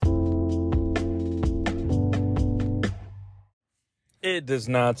It does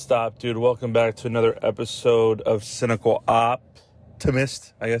not stop, dude. Welcome back to another episode of Cynical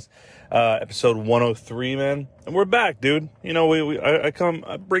Optimist, I guess. Episode 103, man. And we're back, dude. You know,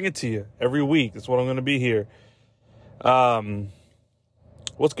 I bring it to you every week. That's what I'm going to be here.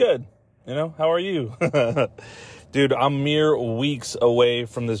 What's good? You know, how are you? Dude, I'm mere weeks away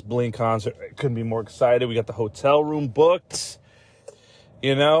from this Blink concert. I couldn't be more excited. We got the hotel room booked.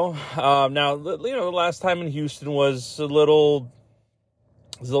 You know, now, the last time in Houston was a little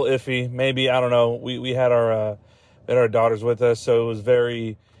iffy. Maybe, I don't know. We had our daughters with us, so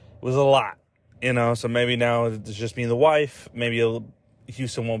it was a lot, you know. So maybe now it's just me and the wife. Maybe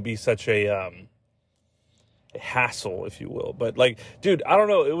Houston won't be such a hassle, if you will. But like, dude, I don't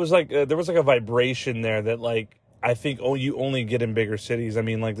know. It was like there was like a vibration there that like I think you only get in bigger cities. I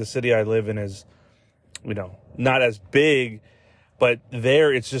mean, like the city I live in is, you know, not as big. But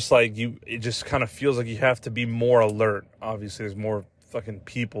there, it's just like it just kind of feels like you have to be more alert. Obviously, there's more fucking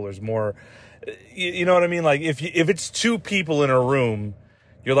people. There's more, you know what I mean? Like, if it's two people in a room,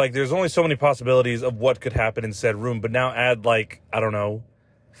 you're like, there's only so many possibilities of what could happen in said room. But now add, like, I don't know,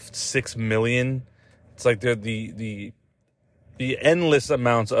 6 million. It's like the endless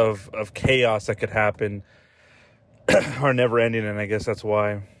amounts of chaos that could happen are never ending. And I guess that's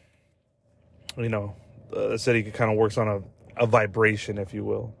why, you know, the city kind of works on a vibration, if you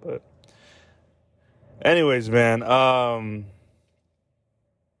will. But anyways, man,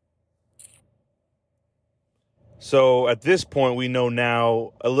 so at this point we know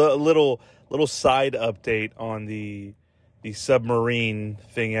now a little side update on the submarine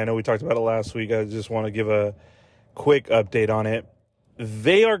thing. I know we talked about it last week. I just want to give a quick update on it.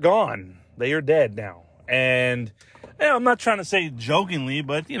 They are gone. They are dead now. And you know, I'm not trying to say jokingly,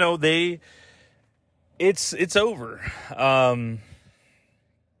 but you know, it's over. I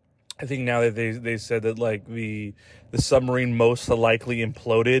think now that they said that like the submarine most likely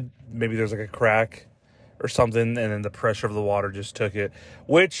imploded. Maybe there's like a crack or something, and then the pressure of the water just took it.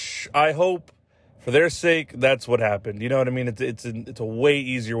 Which I hope, for their sake, that's what happened. You know what I mean? It's a way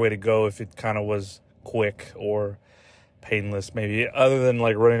easier way to go if it kind of was quick or painless, maybe, other than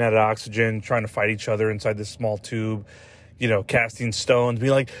like running out of oxygen, trying to fight each other inside this small tube. You know, casting stones, be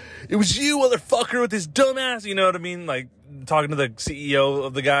like, it was you, motherfucker, with this dumbass, you know what I mean? Like, talking to the CEO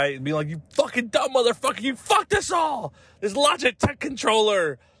of the guy, being like, you fucking dumb motherfucker, you fucked us all! This Logitech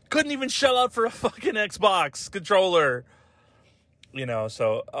controller couldn't even shell out for a fucking Xbox controller. You know,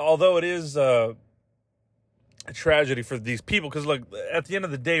 so, although it is a tragedy for these people, because, look, at the end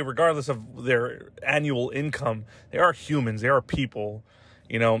of the day, regardless of their annual income, they are humans, they are people,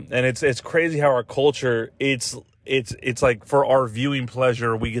 you know? And it's crazy how our culture, it's like for our viewing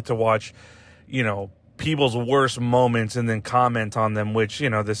pleasure, we get to watch, you know, people's worst moments and then comment on them, which, you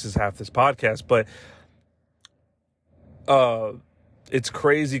know, this is half this podcast. But it's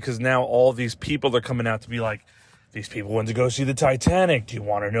crazy because now all these people are coming out to be like, these people went to go see the Titanic. Do you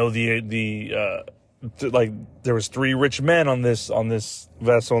want to know like there was 3 rich men on this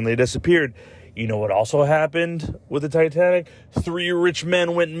vessel and they disappeared. You know what also happened with the Titanic? 3 rich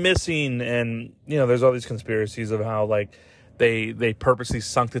men went missing, and, you know, there's all these conspiracies of how, like, they purposely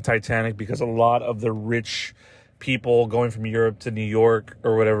sunk the Titanic because a lot of the rich people going from Europe to New York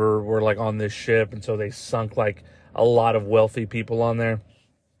or whatever were, like, on this ship, and so they sunk, like, a lot of wealthy people on there.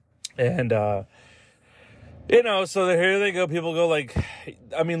 And, you know, so here they go. People go like,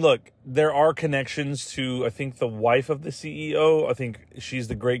 I mean, look, there are connections to, I think, the wife of the CEO. I think she's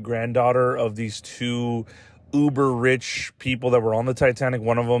the great-granddaughter of these 2 uber-rich people that were on the Titanic.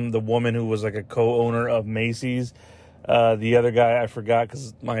 One of them, the woman who was like a co-owner of Macy's. The other guy, I forgot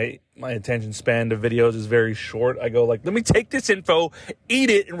because my attention span to videos is very short. I go like, let me take this info, eat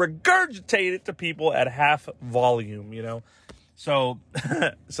it, and regurgitate it to people at half volume, you know? So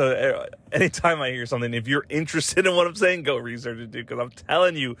anytime I hear something, if you're interested in what I'm saying, go research it, dude, because I'm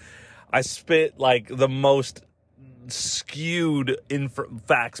telling you, I spit like the most skewed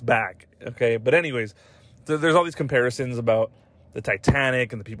facts back, okay? But anyways, there's all these comparisons about the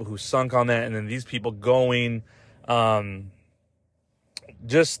Titanic and the people who sunk on that, and then these people going,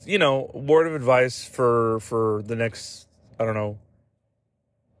 just, you know, word of advice for the next, I don't know,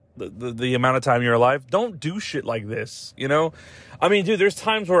 the amount of time you're alive, don't do shit like this, you know? I mean, dude, there's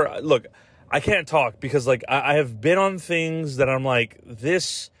times where, look, I can't talk because, like, I have been on things that I'm like,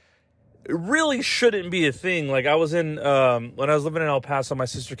 this really shouldn't be a thing. Like, I was in, when I was living in El Paso, my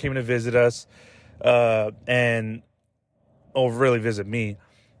sister came to visit us, really visit me,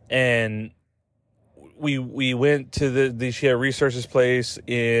 and we went to the she had Research's place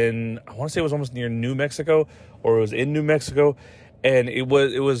in, I want to say it was almost near New Mexico, or it was in New Mexico, and it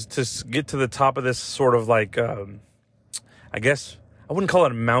was to get to the top of this sort of like, I guess I wouldn't call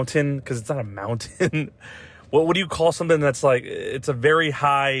it a mountain because it's not a mountain. What do you call something that's like, it's a very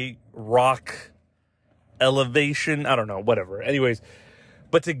high rock elevation? I don't know, whatever. Anyways,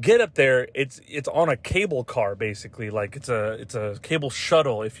 but to get up there, it's on a cable car, basically. Like it's a cable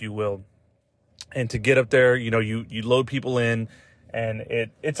shuttle, if you will. And to get up there, you know, you load people in, and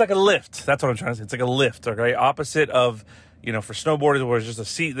it's like a lift. That's what I'm trying to say. It's like a lift, okay? Opposite of, you know, for snowboarders where it's just a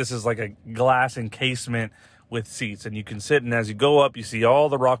seat, this is like a glass encasement with seats. And you can sit, and as you go up, you see all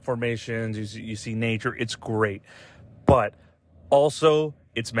the rock formations, you see nature. It's great. But also,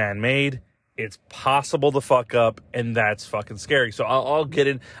 it's man-made. It's possible to fuck up, and that's fucking scary. So I'll get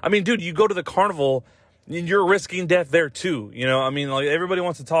in. I mean, dude, you go to the carnival, and you're risking death there too. You know, I mean, like, everybody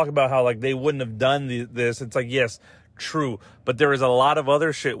wants to talk about how, like, they wouldn't have done this. It's like, yes, true. But there is a lot of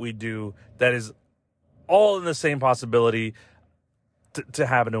other shit we do that is all in the same possibility to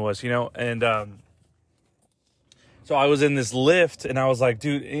happen to us, you know? And so I was in this lift, and I was like,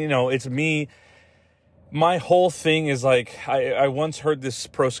 dude, you know, it's me. My whole thing is like, I once heard this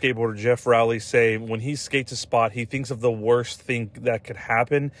pro skateboarder, Jeff Rowley, say when he skates a spot, he thinks of the worst thing that could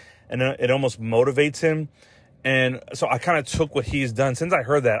happen, and it almost motivates him. And so I kind of took what he's done. Since I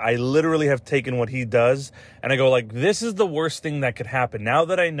heard that, I literally have taken what he does, and I go like, this is the worst thing that could happen. Now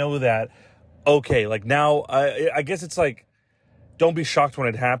that I know that, okay, like now, I guess it's like, don't be shocked when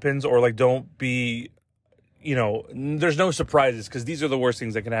it happens, or like, don't be, you know, there's no surprises, because these are the worst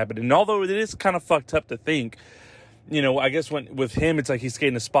things that can happen. And although it is kind of fucked up to think, you know, I guess with him, it's like he's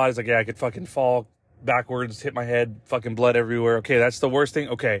skating a spot. He's like, yeah, I could fucking fall backwards, hit my head, fucking blood everywhere. Okay, that's the worst thing.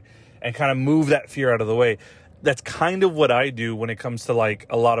 Okay. And kind of move that fear out of the way. That's kind of what I do when it comes to like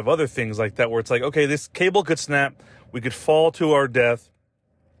a lot of other things like that, where it's like, okay, this cable could snap. We could fall to our death,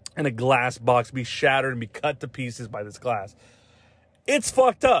 and a glass box be shattered and be cut to pieces by this glass. It's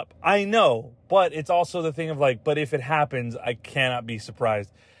fucked up, I know, but it's also the thing of like, but if it happens, I cannot be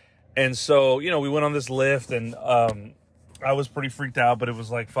surprised. And so, you know, we went on this lift, and I was pretty freaked out, but it was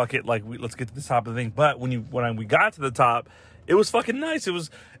like, fuck it, like, let's get to the top of the thing. But when we got to the top, it was fucking nice. It was,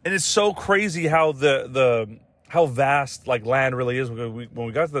 and it's so crazy how how vast like land really is. When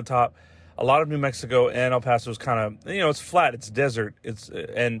we got to the top, a lot of New Mexico and El Paso was kind of, you know, it's flat, it's desert,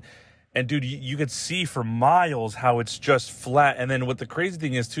 and dude, you could see for miles how it's just flat. And then what the crazy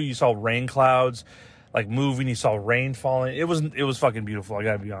thing is too, you saw rain clouds like moving, you saw rain falling. It was fucking beautiful. I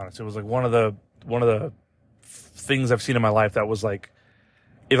gotta be honest. It was like one of the things I've seen in my life that was like,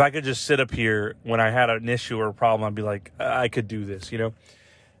 if I could just sit up here when I had an issue or a problem, I'd be like, I could do this, you know?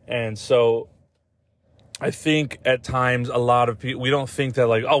 And so I think at times a lot of people, we don't think that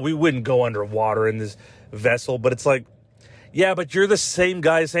like, oh, we wouldn't go underwater in this vessel, but it's like, yeah, but you're the same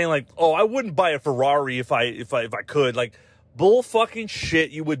guy saying like, oh, I wouldn't buy a Ferrari if I could. Like, bull fucking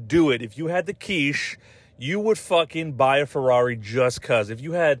shit, you would do it. If you had the quiche, you would fucking buy a Ferrari just cause. If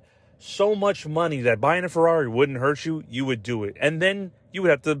you had so much money that buying a Ferrari wouldn't hurt you, you would do it. And then you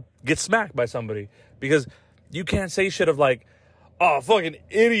would have to get smacked by somebody, because you can't say shit of like, oh, fucking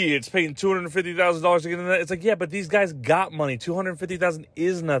idiots paying $250,000 to get in that. It's like, yeah, but these guys got money. $250,000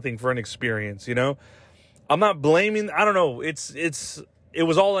 is nothing for an experience, you know? I'm not blaming, I don't know, it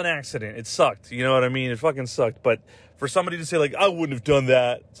was all an accident. It sucked, you know what I mean? It fucking sucked. But for somebody to say like, I wouldn't have done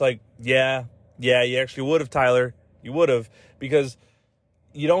that, it's like, yeah, you actually would have, Tyler. You would have, because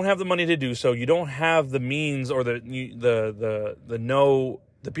you don't have the money to do so. You don't have the means or the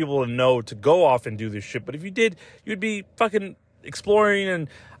people to know to go off and do this shit. But if you did, you'd be fucking exploring. And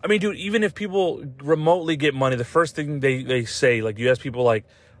I mean, dude, even if people remotely get money, the first thing they say, like, you ask people like,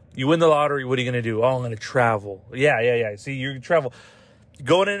 you win the lottery, what are you going to do? Oh, I'm going to travel. Yeah. See, you're going to travel.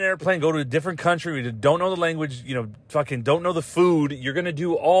 Go in an airplane, go to a different country, you don't know the language, you know, fucking don't know the food. You're going to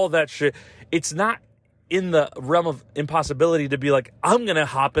do all that shit. It's not in the realm of impossibility to be like, I'm going to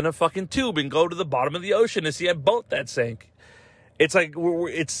hop in a fucking tube and go to the bottom of the ocean to see a boat that sank. It's like,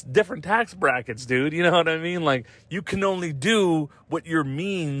 it's different tax brackets, dude. You know what I mean? Like, you can only do what your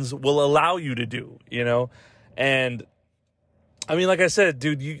means will allow you to do, you know? And I mean, like I said,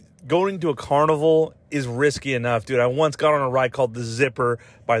 dude, going to a carnival is risky enough, dude. I once got on a ride called the Zipper.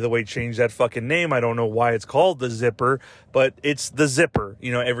 By the way, change that fucking name. I don't know why it's called the Zipper, but it's the Zipper.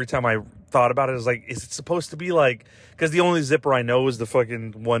 You know, every time I thought about it, I was like, is it supposed to be like, because the only zipper I know is the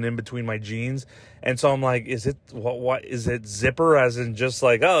fucking one in between my jeans. And so I'm like, is it, what is it zipper as in just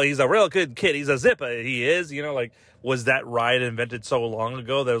like, oh, he's a real good kid. He's a zipper. He is, you know, like, was that ride invented so long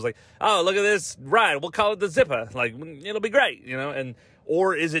ago that it was like, oh, look at this ride, we'll call it the Zipper, like, it'll be great, you know? And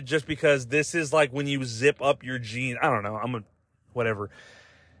or is it just because this is like when you zip up your jeans? I don't know, whatever.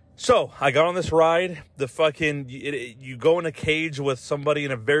 So I got on this ride. The fucking, you go in a cage with somebody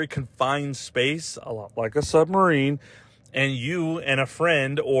in a very confined space, a lot like a submarine, and you and a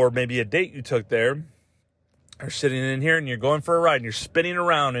friend or maybe a date you took there are sitting in here and you're going for a ride and you're spinning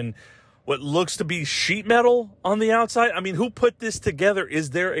around and what looks to be sheet metal on the outside. I mean, who put this together? Is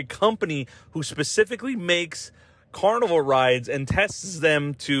there a company who specifically makes carnival rides and tests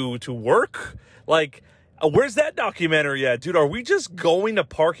them to work? Like, where's that documentary at, dude? Are we just going to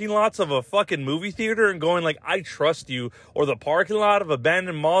parking lots of a fucking movie theater and going like, I trust you, or the parking lot of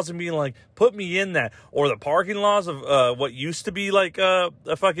abandoned malls and being like, put me in that, or the parking lots of what used to be like a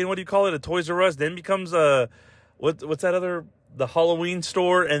fucking, what do you call it, a Toys R Us, then becomes a what's that other, the Halloween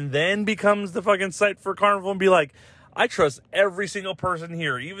store, and then becomes the fucking site for carnival, and be like, I trust every single person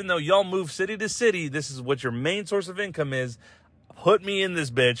here, even though y'all move city to city, this is what your main source of income is. Put me in this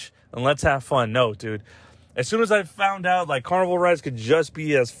bitch and let's have fun. No, dude. As soon as I found out, like, carnival rides could just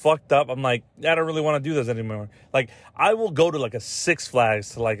be as fucked up, I'm like, I don't really want to do this anymore. Like, I will go to, like, a Six Flags,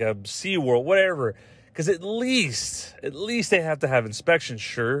 to, like, a SeaWorld, whatever, because at least they have to have inspections.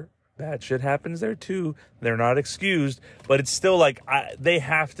 Sure, bad shit happens there, too. They're not excused, but it's still, like, they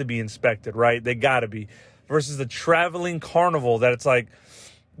have to be inspected, right? They gotta be. Versus the traveling carnival that it's, like,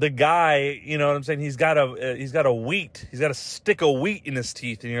 the guy, you know what I'm saying, he's got a stick of wheat in his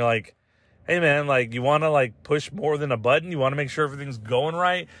teeth, and you're like, hey, man, like, you want to, like, push more than a button? You want to make sure everything's going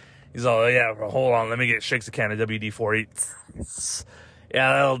right? He's all, yeah, hold on, let me shakes a can of WD-40.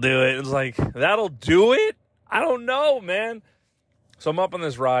 Yeah, that'll do it. It's like, that'll do it? I don't know, man. So I'm up on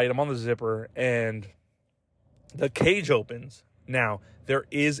this ride. I'm on the zipper, and the cage opens. Now, there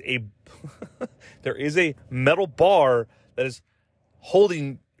is a metal bar that is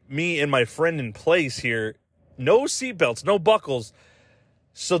holding me and my friend in place here. No seatbelts, no buckles.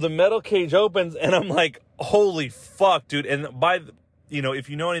 So the metal cage opens, and I'm like, holy fuck, dude. And if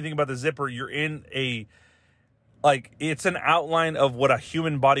you know anything about the zipper, you're in it's an outline of what a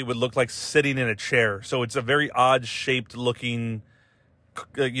human body would look like sitting in a chair. So it's a very odd shaped looking,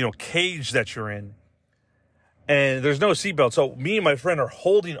 cage that you're in. And there's no seatbelt. So me and my friend are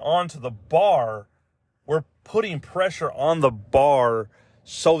holding on to the bar. We're putting pressure on the bar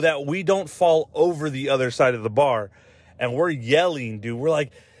so that we don't fall over the other side of the bar. And we're yelling, dude. We're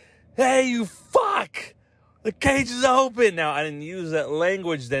like, hey, you fuck! The cage is open! Now, I didn't use that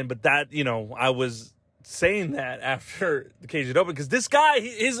language then, but that, I was saying that after the cage had opened. Because this guy,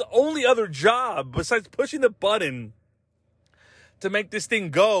 his only other job, besides pushing the button to make this thing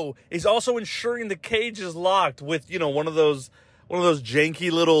go, is also ensuring the cage is locked with, one of those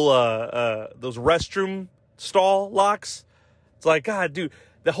janky little, those restroom stall locks. It's like, God, dude.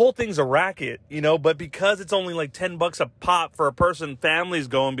 The whole thing's a racket, but because it's only like $10 a pop for a person, families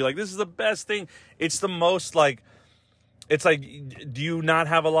go and be like, this is the best thing. It's the most it's like, do you not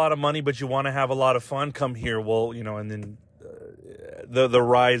have a lot of money, but you want to have a lot of fun? Come here. Well, and then the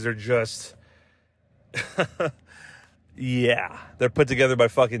rides are just, yeah, they're put together by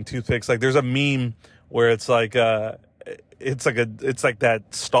fucking toothpicks. Like, there's a meme where it's like that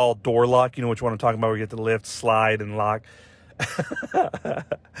stall door lock, which one I'm talking about, where you get to lift, slide, and lock.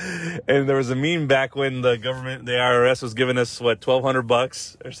 And there was a meme back when the government, the IRS, was giving us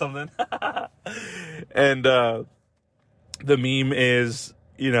 $1,200 or something. And the meme is,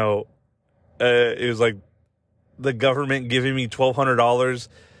 it was like the government giving me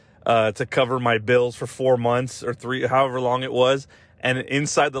 $1,200 to cover my bills for 4 months or 3, however long it was. And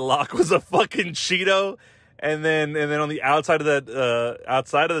inside the lock was a fucking Cheeto. And then on the outside of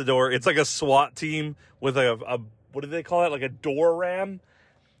the door, it's like a SWAT team with a what do they call it? Like a door ram.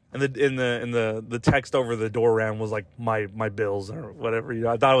 And the text over the door ram was like my bills or whatever.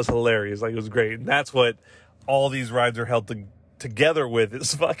 I thought it was hilarious. Like, it was great. And that's what all these rides are held together with,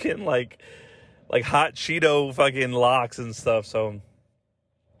 is fucking like hot Cheeto fucking locks and stuff. So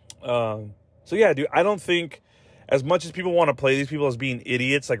yeah, dude, I don't think, as much as people want to play these people as being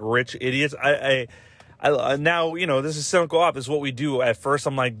idiots, like rich idiots, I now, this is cynical op. This is what we do. At first,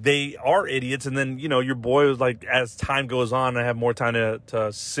 I'm like, they are idiots. And then, your boy was like, as time goes on, I have more time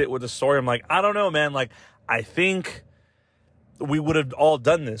to sit with the story. I'm like, I don't know, man. Like, I think we would have all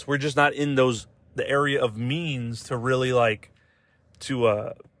done this. We're just not in the area of means to really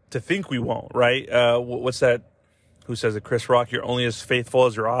to think we won't, right? What's that? Who says it? Chris Rock, you're only as faithful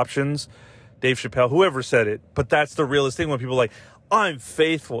as your options. Dave Chappelle, whoever said it. But that's the realest thing when people are like, I'm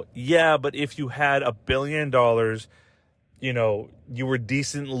faithful. Yeah, but if you had $1 billion, you were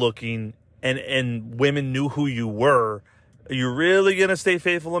decent looking and women knew who you were, are you really going to stay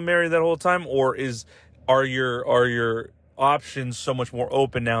faithful and married that whole time? Or are your options so much more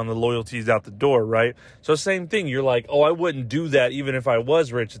open now and the loyalty is out the door, right? So same thing. You're like, oh, I wouldn't do that even if I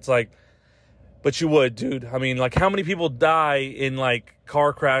was rich. It's like, but you would, dude. I mean, like, how many people die in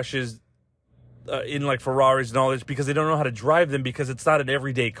car crashes in like Ferraris and all this because they don't know how to drive them because it's not an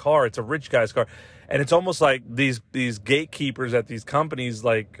everyday car. It's a rich guy's car. And it's almost like these gatekeepers at these companies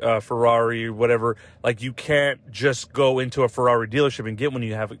like Ferrari or whatever, like you can't just go into a Ferrari dealership and get one.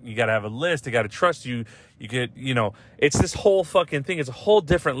 You got to have a list. They got to trust you. You get, it's this whole fucking thing. It's a whole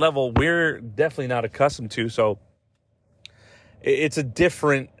different level we're definitely not accustomed to. So it's a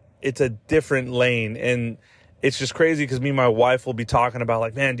different lane. And it's just crazy because me and my wife will be talking about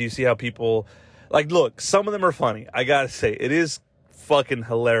like, man, do you see how people like, look, some of them are funny. I got to say, it is fucking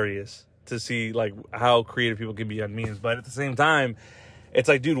hilarious to see like how creative people can be on memes. But at the same time, it's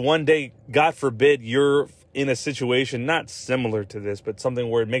like, dude, one day, God forbid, you're in a situation not similar to this, but something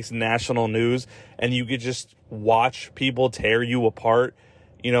where it makes national news and you could just watch people tear you apart,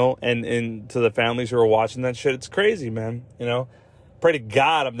 and to the families who are watching that shit, it's crazy, man. Pray to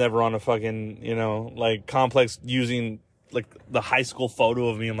God I'm never on a fucking, like complex using like the high school photo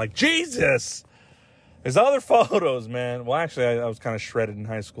of me. I'm like, Jesus. There's other photos, man. Well, actually, I was kind of shredded in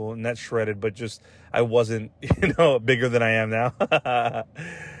high school. Not shredded, but just I wasn't, bigger than I am now.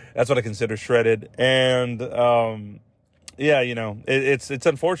 That's what I consider shredded. And, it's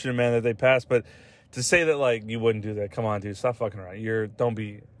unfortunate, man, that they passed. But to say that, like, you wouldn't do that, come on, dude, stop fucking around. Don't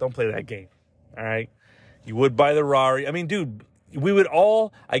play that game, all right? You would buy the Rari. I mean, dude, we would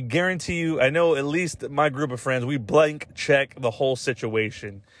all, I guarantee you, I know at least my group of friends, we blank check the whole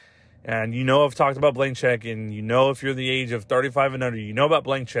situation. And I've talked about blank check, and if you're the age of 35 and under, about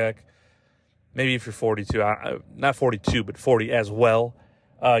blank check. Maybe if you're 42, not 42, but 40 as well,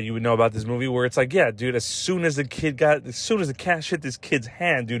 you would know about this movie where it's like, yeah, dude, as soon as the cash hit this kid's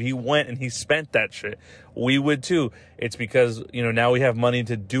hand, dude, he went and he spent that shit. We would too. It's because, now we have money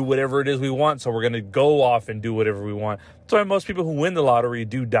to do whatever it is we want, so we're going to go off and do whatever we want. That's why most people who win the lottery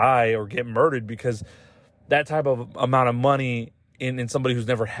do die or get murdered, because that type of amount of money in somebody who's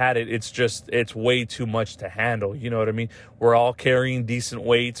never had it, it's way too much to handle. You know what I mean? We're all carrying decent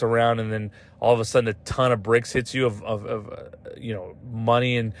weights around, and then all of a sudden a ton of bricks hits you of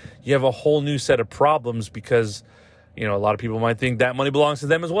money, and you have a whole new set of problems because, a lot of people might think that money belongs to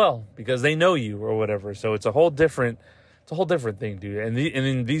them as well because they know you or whatever. So it's a whole different thing, dude. And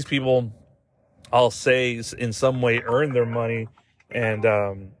then these people, I'll say, in some way earn their money,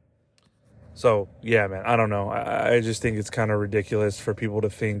 and so, yeah, man, I don't know. I just think it's kind of ridiculous for people to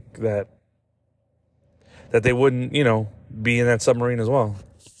think that they wouldn't, be in that submarine as well.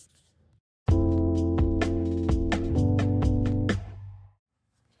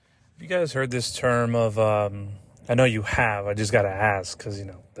 Have you guys heard this term of, I know you have, I just got to ask because,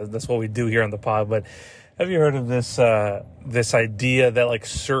 that's what we do here on the pod, but have you heard of this idea that, like,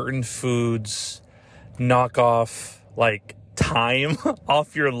 certain foods knock off, like, time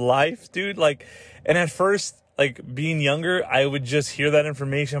off your life, dude? Like, and at first, like, being younger, I would just hear that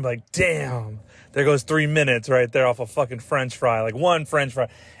information. I'm like, damn, there goes 3 minutes right there off a fucking French fry, like one French fry.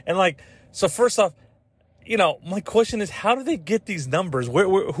 And like, so first off, my question is, how do they get these numbers?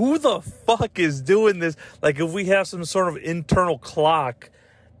 Who the fuck is doing this? Like, if we have some sort of internal clock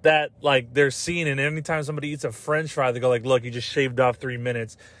that, like, they're seeing, and anytime somebody eats a French fry, they go like, look, you just shaved off 3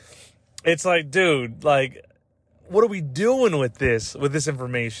 minutes. It's like, dude, like, what are we doing with this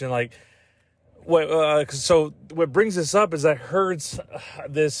information? Like, so what brings this up is I heard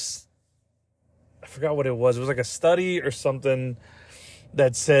this, I forgot what it was. It was like a study or something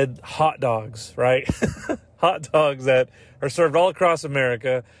that said hot dogs, right? Hot dogs that are served all across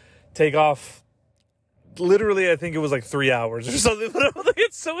America take off literally, I think it was like 3 hours or something. But I'm like,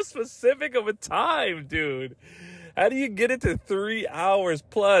 it's so specific of a time, dude. How do you get it to 3 hours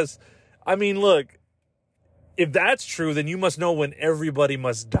plus? I mean, look, if that's true, then you must know when everybody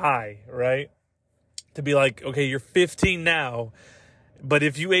must die, right? To be like, okay, you're 15 now, but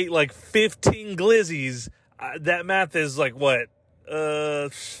if you ate like 15 Glizzies, that math is like what?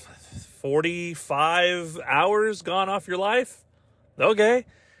 45 hours gone off your life? Okay.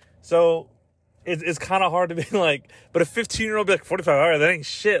 So it's kind of hard to be like, but a 15-year-old be like, 45 hours, that ain't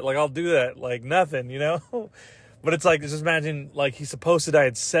shit. Like, I'll do that. Like, nothing, But it's like, just imagine, like, he's supposed to die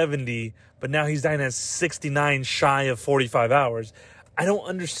at 70, but now he's dying at 69 shy of 45 hours. I don't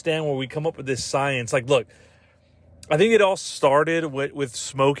understand where we come up with this science. Like, look, I think it all started with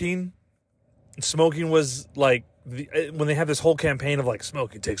smoking. Smoking was, like, when they have this whole campaign of, like,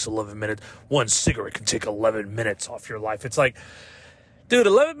 smoking takes 11 minutes. One cigarette can take 11 minutes off your life. It's like, dude,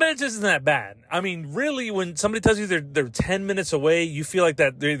 11 minutes isn't that bad. I mean, really, when somebody tells you they're 10 minutes away, you feel like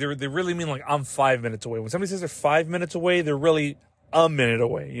that they really mean like, I'm 5 minutes away. When somebody says they're 5 minutes away, they're really a minute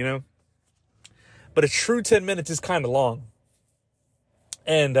away, But a true 10 minutes is kind of long.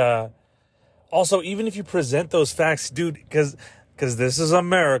 And also, even if you present those facts, dude, because this is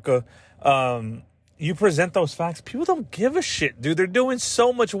America, You present those facts, people don't give a shit, dude. They're doing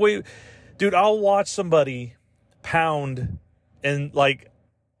so much weight. Dude, I'll watch somebody pound and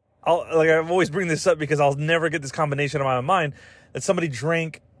I've always bring this up because I'll never get this combination out of my mind that somebody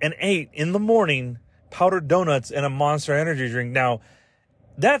drank and ate in the morning powdered donuts and a Monster Energy drink. Now,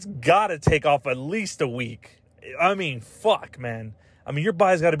 that's got to take off at least a week. I mean, fuck, man. I mean, your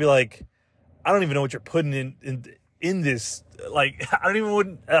body's got to be like, I don't even know what you're putting in this. Like, I don't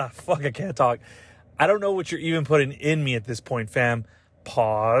even, fuck, I can't talk. I don't know what you're even putting in me at this point, fam.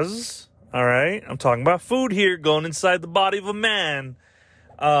 Pause. All right? I'm talking about food here going inside the body of a man.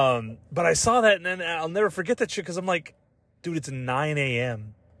 But I saw that, and then I'll never forget that shit because I'm like, dude, it's 9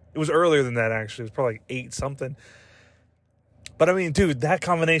 a.m. It was earlier than that, actually. It was probably like 8 something. But I mean, dude, that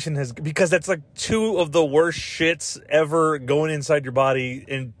combination because that's like 2 of the worst shits ever going inside your body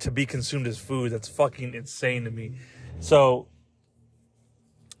and to be consumed as food. That's fucking insane to me. So,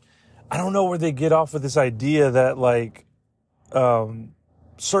 I don't know where they get off with this idea that like,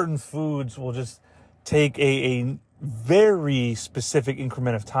 certain foods will just take a very specific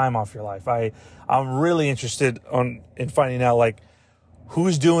increment of time off your life. I'm really interested in finding out like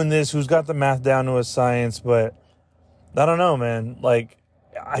who's doing this, who's got the math down to a science, but I don't know, man. Like,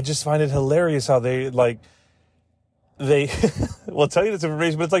 I just find it hilarious how they will tell you this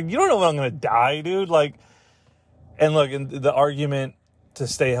information, but it's like, you don't know when I'm going to die, dude. Like, and look, in the argument to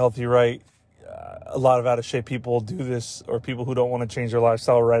stay healthy, right? A lot of out of shape people do this, or people who don't want to change their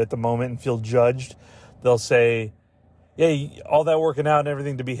lifestyle right at the moment and feel judged. They'll say, yeah, all that working out and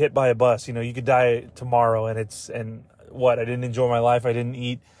everything to be hit by a bus, you could die tomorrow. And I didn't enjoy my life. I didn't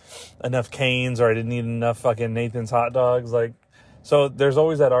eat enough Canes, or I didn't eat enough fucking Nathan's hot dogs. Like, so there's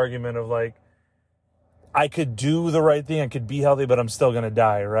always that argument of like, I could do the right thing. I could be healthy, but I'm still going to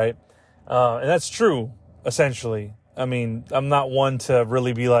die. Right. And that's true, essentially. I mean, I'm not one to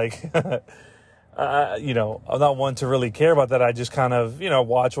really be like, I'm not one to really care about that. I just kind of,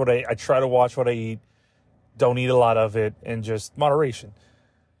 watch I try to watch what I eat. Don't eat a lot of it, and just moderation.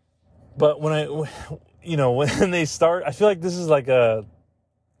 But when they start, I feel like this is like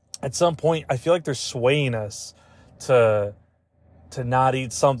at some point, I feel like they're swaying us to not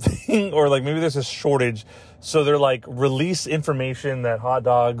eat something, or like maybe there's a shortage. So they're like, release information that hot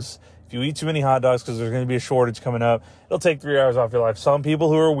dogs, if you eat too many hot dogs because there's going to be a shortage coming up, it'll take 3 hours off your life. Some people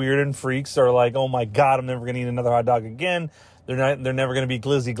who are weird and freaks are like, oh my God, I'm never going to eat another hot dog again. They're never going to be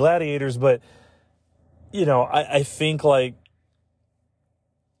Glizzy Gladiators. But, I think like,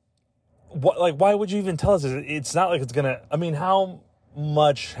 why would you even tell us? It's not like it's going to, I mean, how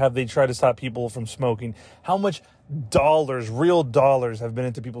much have they tried to stop people from smoking? How much real dollars have been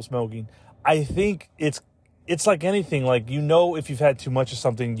into people smoking? I think it's like anything. Like, if you've had too much of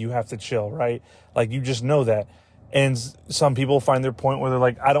something, you have to chill, right? Like, you just know that. And some people find their point where they're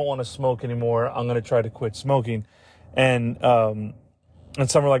like, I don't want to smoke anymore. I'm going to try to quit smoking. And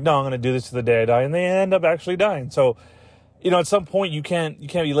some are like, no, I'm going to do this to the day I die. And they end up actually dying. So, at some point you can't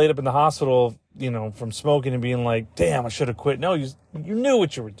be laid up in the hospital, from smoking and being like, damn, I should have quit. No, you knew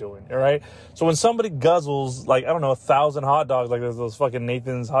what you were doing. All right. So when somebody guzzles, like, I don't know, 1,000 hot dogs, like those fucking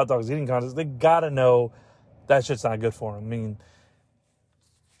Nathan's hot dogs eating contests, they got to know that shit's not good for them. I mean,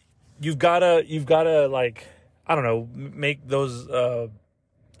 you've got to like, I don't know, make those,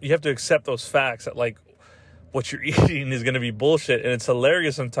 you have to accept those facts that like what you're eating is going to be bullshit. And it's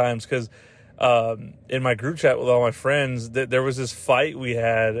hilarious sometimes because, in my group chat with all my friends, there was this fight we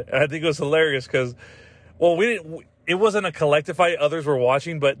had. And I think it was hilarious because, well, it wasn't a collective fight. Others were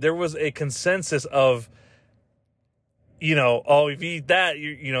watching, but there was a consensus of, oh, if you eat that,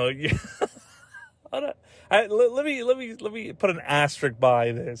 let me put an asterisk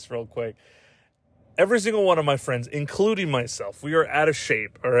by this real quick. Every single one of my friends, including myself, we are out of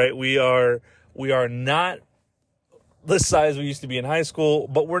shape. All right. We are not the size we used to be in high school,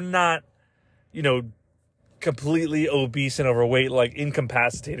 but we're not, completely obese and overweight, like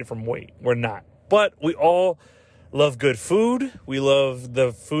incapacitated from weight. We're not. But we all love good food. We love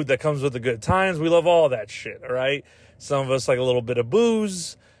the food that comes with the good times. We love all that shit, all right? Some of us like a little bit of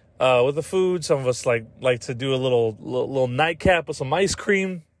booze with the food. Some of us like to do a little nightcap with some ice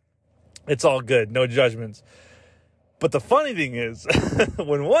cream. It's all good. No judgments. But the funny thing is,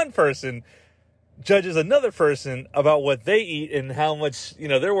 when one person judges another person about what they eat and how much,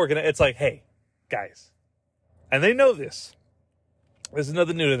 they're working at, it's like, hey, guys, and they know this. There's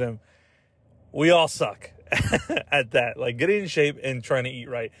nothing new to them. We all suck at that. Like, getting in shape and trying to eat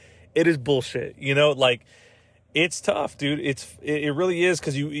right. It is bullshit. Like, it's tough, dude. It really is,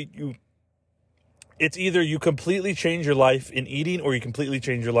 because it's either you completely change your life in eating or you completely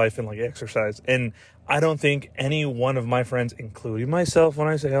change your life in like exercise. And I don't think any one of my friends, including myself when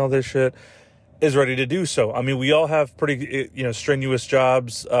I say all this shit, is ready to do so. I mean, we all have pretty, strenuous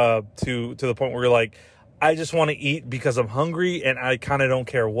jobs to the point where you're like, I just want to eat because I'm hungry and I kind of don't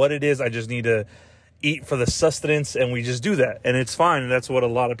care what it is. I just need to eat for the sustenance, and we just do that. And it's fine. And that's what a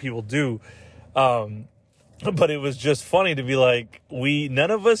lot of people do. But it was just funny to be like, none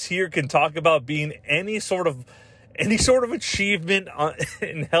of us here can talk about being any sort of achievement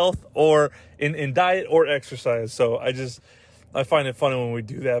in health or in diet or exercise. So I find it funny when we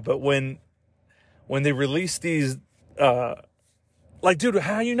do that. But when they release these, dude,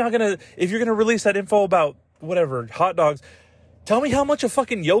 how are you not gonna, if you're gonna release that info about whatever, hot dogs, tell me how much a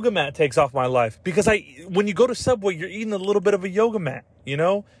fucking yoga mat takes off my life. Because when you go to Subway, you're eating a little bit of a yoga mat,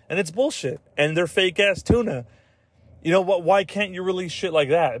 and it's bullshit. And they're fake ass tuna. You know what? Why can't you release shit like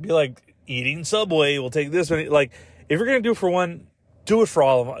that? It'd be like, eating Subway will take this. Like, if you're going to do it for one, do it for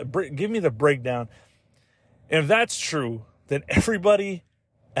all of them. Give me the breakdown. And if that's true, then everybody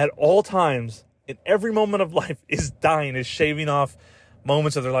at all times, in every moment of life, is shaving off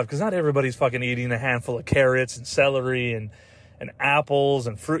moments of their life. Because not everybody's fucking eating a handful of carrots and celery and apples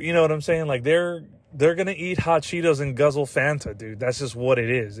and fruit. You know what I'm saying? Like, they're going to eat hot Cheetos and guzzle Fanta, dude. That's just what it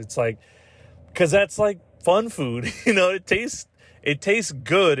is. It's like, because that's like fun food. It tastes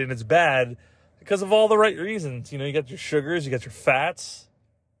good and it's bad because of all the right reasons. You got your sugars, you got your fats.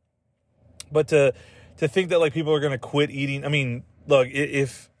 But to think that like people are going to quit eating. I mean, look,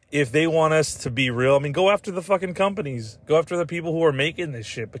 if they want us to be real, I mean, go after the fucking companies. Go after the people who are making this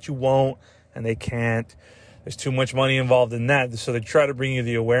shit. But you won't, and they can't. There's too much money involved in that. So they try to bring you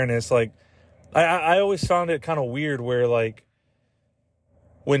the awareness. Like, I always found it kind of weird where, like,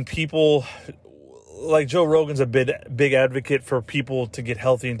 when people, like Joe Rogan's a big advocate for people to get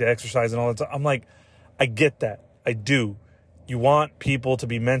healthy and to exercise and all that stuff. I'm like, I get that. I do. You want people to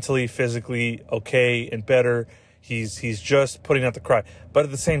be mentally, physically okay and better. He's just putting out the cry. But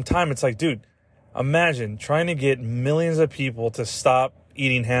at the same time, it's like, dude, imagine trying to get millions of people to stop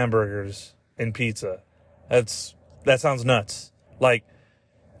eating hamburgers and pizza. That sounds nuts. Like,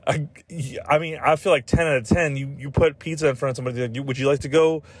 I mean, I feel like 10 out of 10, you put pizza in front of somebody, like, would you like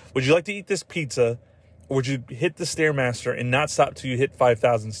to eat this pizza, or would you hit the Stairmaster and not stop till you hit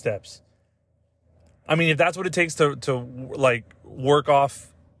 5,000 steps? I mean, if that's what it takes to like work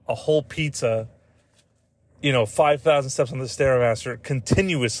off a whole pizza, 5,000 steps on the Stairmaster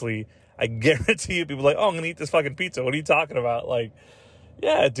continuously, I guarantee you people are like, oh, I'm going to eat this fucking pizza. What are you talking about? Like,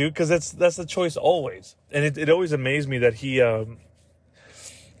 yeah, dude, because that's the choice always. And it always amazed me that he'd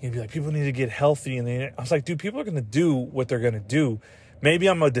be like, people need to get healthy. And I was like, dude, people are going to do what they're going to do. Maybe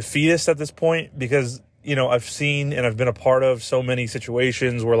I'm a defeatist at this point because, I've seen and I've been a part of so many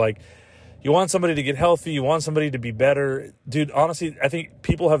situations where, like, you want somebody to get healthy, you want somebody to be better. Dude, honestly, I think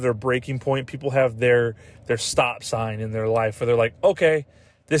people have their breaking point. People have their stop sign in their life where they're like, okay,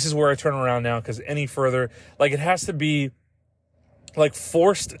 this is where I turn around now, because any further, like, it has to be, like,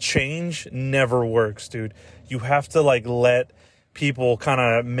 forced change never works, dude. You have to, like, let people kind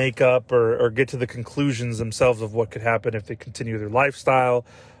of make up or get to the conclusions themselves of what could happen if they continue their lifestyle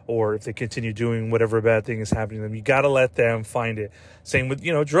or if they continue doing whatever bad thing is happening to them. You got to let them find it. Same with,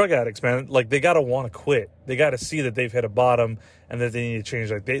 drug addicts, man. Like, they got to want to quit. They got to see that they've hit a bottom and that they need to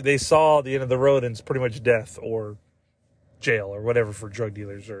change. Like, they saw the end of the road and it's pretty much death or jail or whatever for drug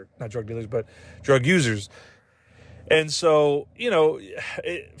dealers, or not drug dealers, but drug users. And so,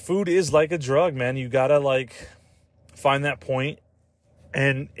 food is like a drug, man. You got to, like, find that point.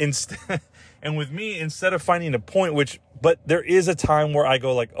 And and with me, instead of finding a point, but there is a time where I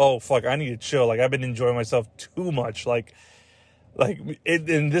go like, oh fuck, I need to chill. Like, I've been enjoying myself too much. And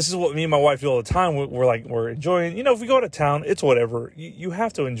this is what me and my wife do all the time. We're enjoying, if we go out of town, it's whatever. You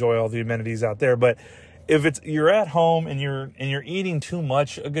have to enjoy all the amenities out there. But if you're at home and you're eating too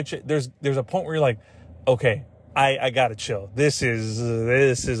much, there's a point where you're like, okay, I gotta chill. This is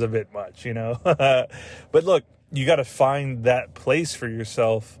a bit much, But look, you got to find that place for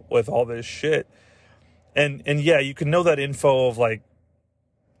yourself with all this shit. And yeah, you can know that info of, like,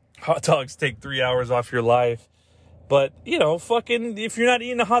 hot dogs take 3 hours off your life. But, fucking, if you're not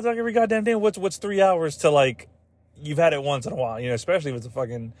eating a hot dog every goddamn day, what's 3 hours to, like, you've had it once in a while, especially if it's a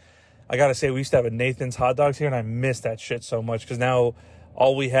fucking, I got to say, we used to have a Nathan's hot dogs here, and I miss that shit so much. Because now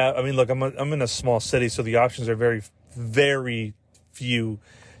all we have, I mean, look, I'm in a small city, so the options are very, very few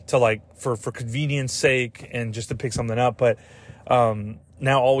to, like, for convenience sake and just to pick something up. But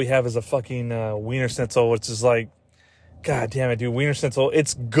now all we have is a fucking Wiener Schnitzel, which is like, god damn it, dude. Wiener Schnitzel,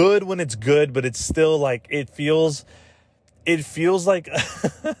 it's good when it's good, but it's still like, it feels like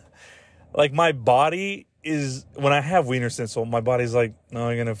like my body is, when I have wiener schnitzel, my body's like, no,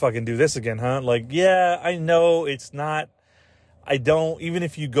 you're gonna fucking do this again, huh? Like, yeah, I know it's not. I don't, even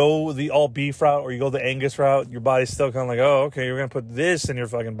if you go the all beef route or you go the Angus route, your body's still kind of like, oh, okay, you're gonna put this in your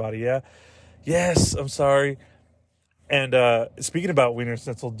fucking body, yeah? Yes, I'm sorry. And speaking about wiener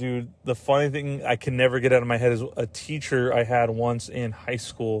schnitzel, dude, the funny thing I can never get out of my head is a teacher I had once in high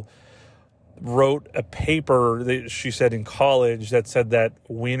school wrote a paper that she said in college that said that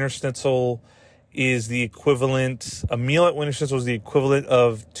wiener schnitzel is the equivalent, a meal at wiener schnitzel is the equivalent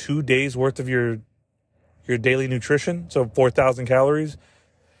of 2 days worth of your daily nutrition, so 4,000 calories.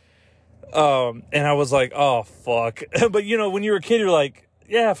 And I was like, oh, fuck. But, you know, when you're a kid, you're like,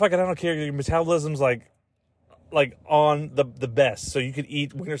 yeah, fuck it, I don't care. Your metabolism's like on the best. So you could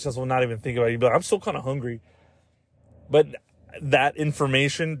eat wiener schnitzel and not even think about it. You'd be like, I'm still kind of hungry. But that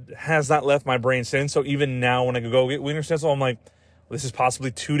information has not left my brain since. So even now when I go get wiener schnitzel, I'm like, this is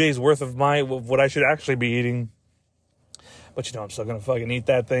possibly 2 days worth of what I should actually be eating. But, you know, I'm still going to fucking eat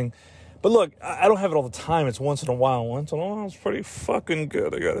that thing. But look, I don't have it all the time. It's once in a while. Once in a while, it's pretty fucking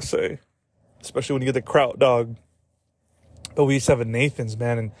good, I gotta say. Especially when you get the kraut dog. But we used to have a Nathan's,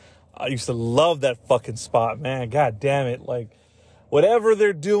 man, and I used to love that fucking spot, man. God damn it. Like, whatever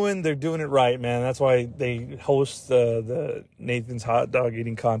they're doing it right, man. That's why they host the Nathan's hot dog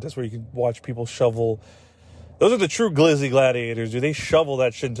eating contest where you can watch people shovel. Those are the true Glizzy gladiators, dude. They shovel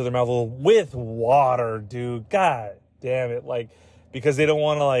that shit into their mouth with water, dude. God damn it. Like, because they don't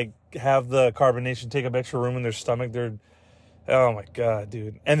want to, like, have the carbonation take up extra room in their stomach. They're, oh my God,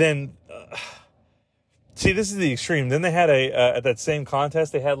 dude. And then, see, this is the extreme. Then they had at that same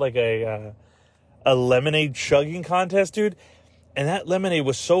contest, they had like a lemonade chugging contest, dude. And that lemonade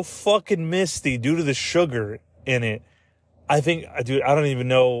was so fucking misty due to the sugar in it. I think, dude, I don't even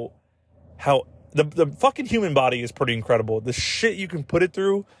know how, the fucking human body is pretty incredible. The shit you can put it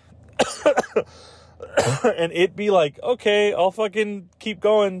through. And it be like, okay, I'll fucking keep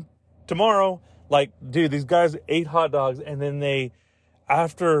going tomorrow. Like, dude, these guys ate hot dogs, and then they,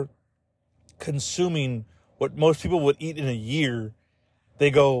 after consuming what most people would eat in a year,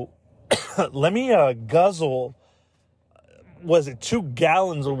 they go, let me guzzle, was it 2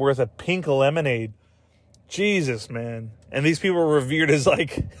 gallons worth of pink lemonade? Jesus, man. And these people were revered as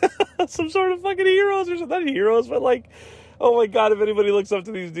like some sort of fucking heroes or something. Not heroes, but like, oh my God, if anybody looks up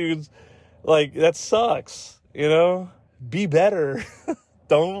to these dudes, like, that sucks, you know? Be better.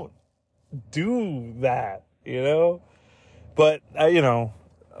 Don't do that, you know? But, you know,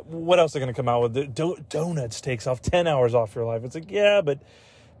 what else are they going to come out with? Donuts takes off 10 hours off your life. It's like, yeah, but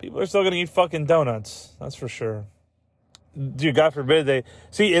people are still going to eat fucking donuts. That's for sure. Dude, God forbid they...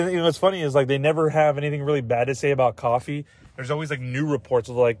 See, and what's funny is, like, they never have anything really bad to say about coffee. There's always, like, new reports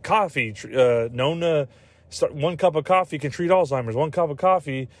of, like, coffee, known to... 1 cup of coffee can treat Alzheimer's. 1 cup of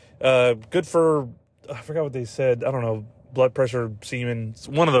coffee, good for, I forgot what they said. I don't know, blood pressure, semen,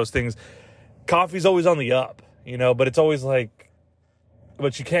 one of those things. Coffee's always on the up, you know, but it's always like,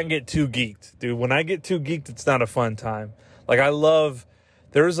 but you can't get too geeked, dude. When I get too geeked, it's not a fun time. Like, I love,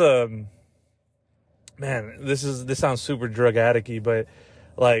 there's a, man, this sounds super drug addict-y, but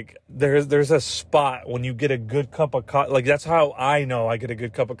like, there's a spot when you get a good cup of coffee. Like, that's how I know I get a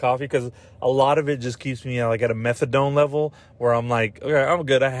good cup of coffee, because a lot of it just keeps me like at a methadone level where I'm like, okay, I'm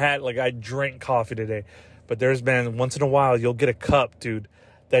good. I drank coffee today. But there's been once in a while you'll get a cup, dude,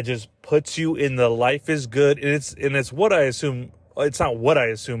 that just puts you in the life is good. And it's what I assume. It's not what I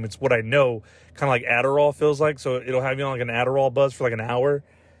assume. It's what I know. Kind of like Adderall feels like. So it'll have you on like an Adderall buzz for like an hour.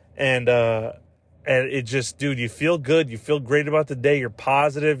 And it just, dude, you feel good. You feel great about the day. You're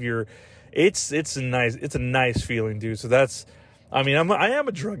positive. It's a nice feeling, dude. So that's, I mean, I am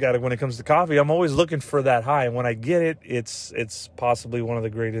a drug addict when it comes to coffee. I'm always looking for that high. And when I get it, it's possibly one of the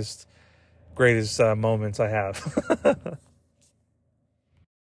greatest moments I have.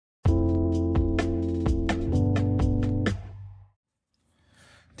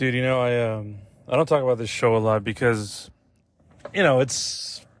 Dude, you know, I don't talk about this show a lot because, you know,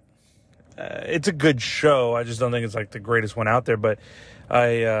 it's a good show. I just don't think it's like the greatest one out there. But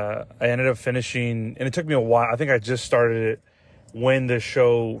I ended up finishing, and it took me a while. I think I just started it when the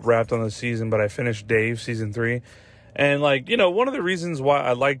show wrapped on the season, but I finished Dave season 3. And like, you know, one of the reasons why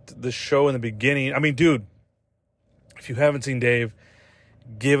I liked the show in the beginning, I mean, dude, if you haven't seen Dave,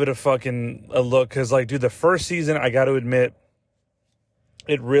 give it a look. Cause like, dude, the first season, I got to admit,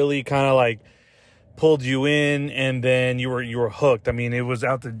 it really kind of like pulled you in, and then you were hooked. I mean, it was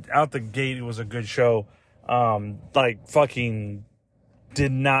out the gate. It was a good show. Like, fucking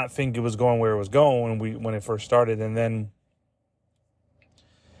did not think it was going where it was going when it first started. And then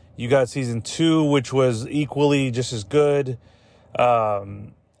you got season 2, which was equally just as good.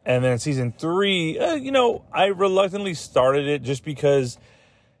 And And then season 3, I reluctantly started it just because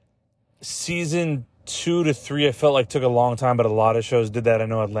season 2 to 3, I felt like took a long time, but a lot of shows did that. I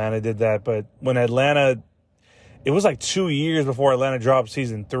know Atlanta did that, but when Atlanta, it was like 2 years before Atlanta dropped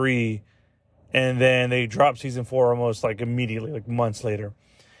season 3, and then they dropped season 4 almost like immediately, like months later.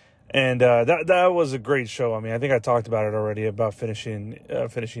 And that was a great show. I mean, I think I talked about it already, about finishing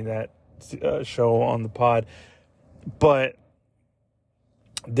that show on the pod. But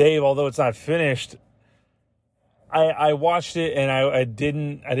Dave, although it's not finished, I watched it and I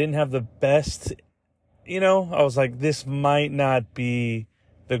didn't have the best, I was like, this might not be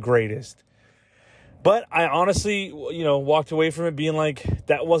the greatest. But I honestly, walked away from it being like,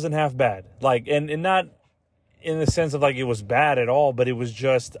 that wasn't half bad. Like, and not in the sense of like it was bad at all, but it was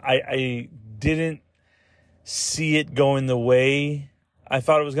just, I didn't see it going the way I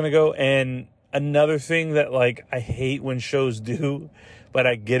thought it was going to go. And another thing that like I hate when shows do, but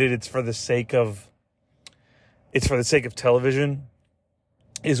I get it, it's for the sake of television,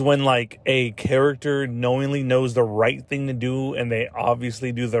 is when like a character knowingly knows the right thing to do and they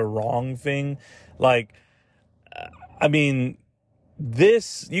obviously do the wrong thing. Like, I mean,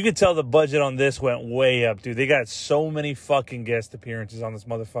 this, you could tell the budget on this went way up, dude. They got so many fucking guest appearances on this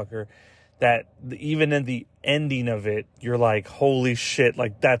motherfucker that even in the ending of it, you're like, holy shit,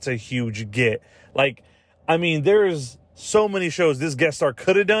 like that's a huge get. Like, I mean, there's so many shows this guest star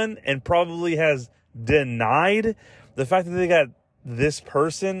could have done and probably has denied. The fact that they got this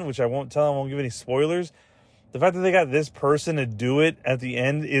person, which I won't give any spoilers. The fact that they got this person to do it at the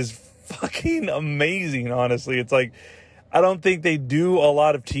end is fucking amazing, honestly. It's like, I don't think they do a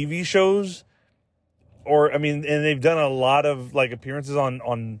lot of TV shows, and they've done a lot of like appearances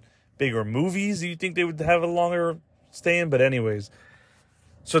on bigger movies. You think they would have a longer stay in, but anyways.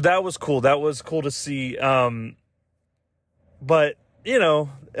 So that was cool. That was cool to see. But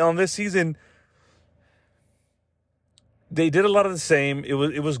on this season, they did a lot of the same.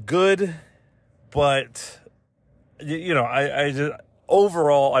 It was good, but I just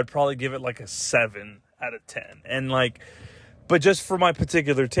overall I'd probably give it like a 7 out of 10. And like, but just for my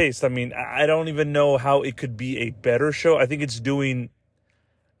particular taste, I mean, I don't even know how it could be a better show. I think it's doing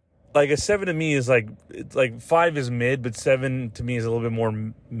like a 7 to me is like, it's like 5 is mid, but 7 to me is a little bit more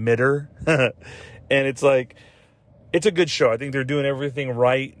midder. And it's like, it's a good show. I think they're doing everything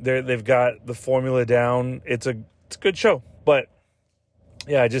right. They've got the formula down. It's a good show. But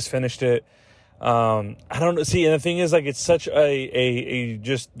yeah, I just finished it. I don't know. See, and the thing is, like, it's such a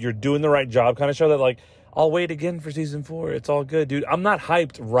just you're doing the right job kind of show that, like, I'll wait again for season 4. It's all good, dude. I'm not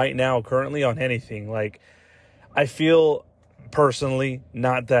hyped right now currently on anything. Like, I feel personally,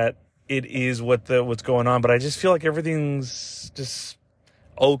 not that it is what's going on, but I just feel like everything's just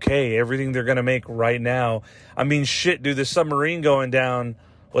okay. Everything they're gonna make right now. I mean, shit, dude. The submarine going down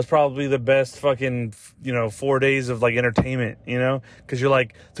was probably the best fucking 4 days of like entertainment. Because you're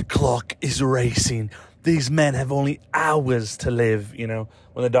like, the clock is racing. These men have only hours to live.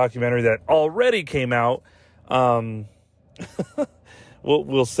 When the documentary that already came out,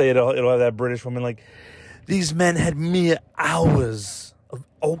 we'll say it'll have that British woman like, these men had mere hours of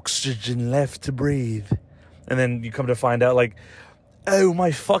oxygen left to breathe. And then you come to find out like, oh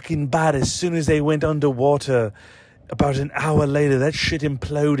my fucking bad, as soon as they went underwater, about an hour later, that shit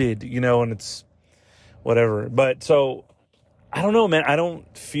imploded, and it's whatever. But so, I don't know, man. I don't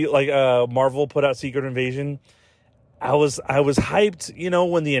feel like Marvel put out Secret Invasion. I was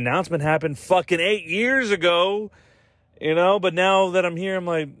hyped, when the announcement happened fucking 8 years ago, but now that I'm here, I'm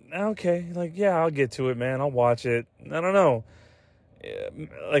like, okay, like, yeah, I'll get to it, man. I'll watch it. I don't know.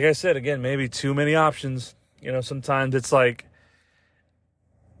 Like I said, again, maybe too many options. Sometimes it's like,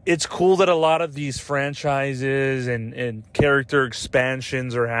 it's cool that a lot of these franchises and character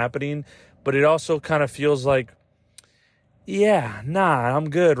expansions are happening, but it also kind of feels like, yeah, nah, I'm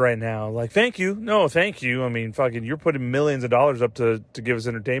good right now. Like, thank you. No, thank you. I mean, fucking, you're putting millions of dollars up to give us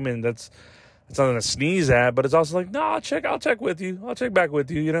entertainment. That's something to sneeze at, but it's also like, no, I'll check with you. I'll check back with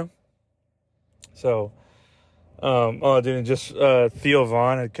you, So, dude, just Theo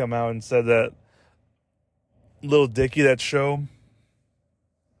Vaughn had come out and said that Lil Dicky, that show.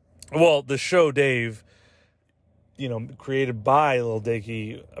 Well, the show, Dave, created by Lil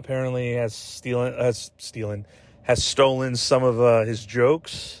Dicky, apparently has stolen some of his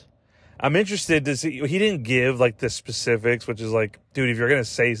jokes. I'm interested to see. He didn't give like the specifics, which is like, dude, if you're gonna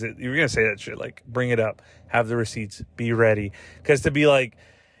say that shit, like, bring it up, have the receipts, be ready. Because to be like,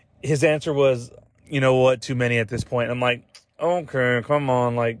 his answer was, too many at this point. I'm like, okay, come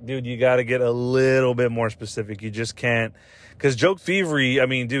on, like, dude, you got to get a little bit more specific. You just can't. Because joke thievery, I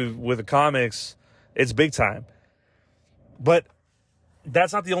mean, dude, with the comics, it's big time. But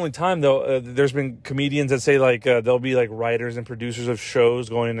That's not the only time, though. There's been comedians that say, like, they'll be, like, writers and producers of shows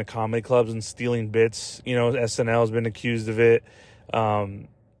going into comedy clubs and stealing bits. You know, SNL has been accused of it.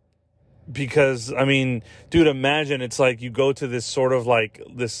 Because, I mean, dude, imagine it's like you go to this sort of, like,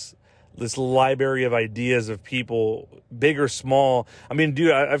 this library of ideas of people, big or small. I mean,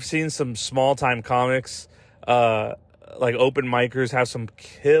 dude, I've seen some small-time comics, like, open micers have some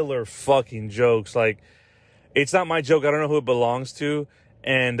killer fucking jokes, like, it's not my joke. I don't know who it belongs to.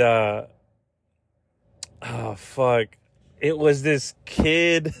 And, oh, fuck. It was this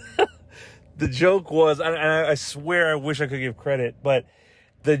kid. The joke was, I swear I wish I could give credit, but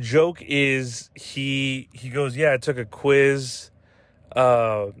the joke is he goes, yeah, I took a quiz.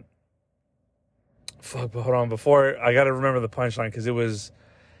 Fuck, but hold on. Before, I got to remember the punchline because it was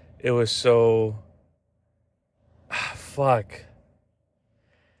so, fuck.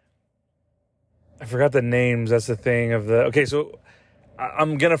 I forgot the names. That's the thing of the... Okay, so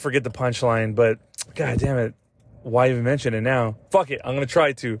I'm going to forget the punchline, but God damn it. Why even mention it now? Fuck it. I'm going to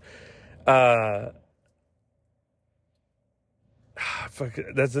try to. Fuck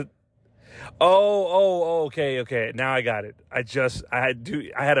it. That's it. Oh, okay. Now I got it. I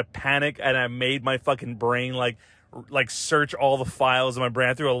had a panic and I made my fucking brain like search all the files in my brain.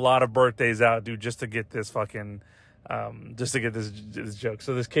 I threw a lot of birthdays out, dude, just to get this fucking... just to get this joke.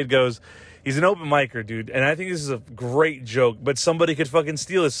 So this kid goes, he's an open micer, dude, and I think this is a great joke, but somebody could fucking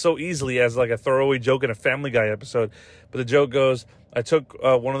steal it so easily as like a throwaway joke in a Family Guy episode. But the joke goes, I took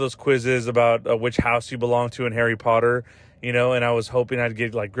one of those quizzes about which house you belong to in Harry Potter, you know, and I was hoping I'd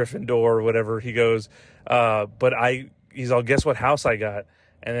get like Gryffindor or whatever. He goes, he's all, guess what house I got?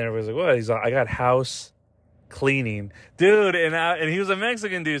 And then everybody's like, what? He's like, I got house cleaning, dude, and he was a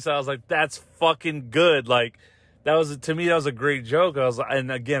Mexican dude, so I was like, that's fucking good, like. To me, that was a great joke.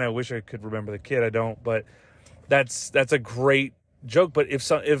 And again, I wish I could remember the kid. I don't, but that's a great joke. But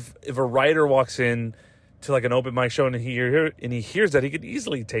if a writer walks in to like an open mic show and he hears that, he could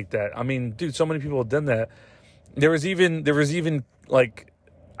easily take that. I mean, dude, so many people have done that. There was even like,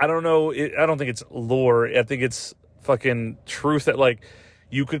 I don't know. I don't think it's lore. I think it's fucking truth that like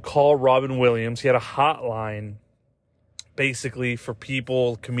you could call Robin Williams. He had a hotline basically for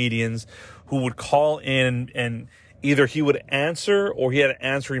people, comedians who would call in, and either he would answer or he had an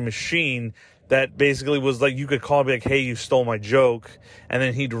answering machine that basically was like, you could call and be like, hey, you stole my joke. And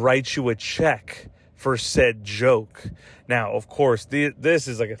then he'd write you a check for said joke. Now, of course, this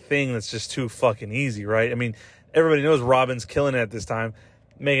is like a thing that's just too fucking easy, right? I mean, everybody knows Robin's killing it at this time,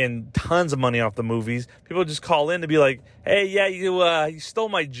 making tons of money off the movies. People just call in to be like, hey, yeah, you stole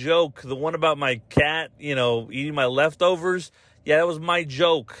my joke. The one about my cat, you know, eating my leftovers. Yeah, that was my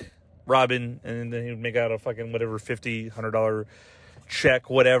joke, Robin. And then he'd make out a fucking whatever, $50, $100 check,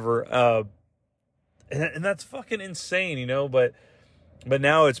 whatever. And that's fucking insane, you know, but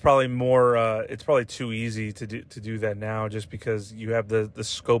now it's probably more, it's probably too easy to do that now, just because you have the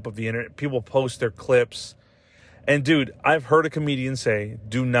scope of the internet. People post their clips. And dude, I've heard a comedian say,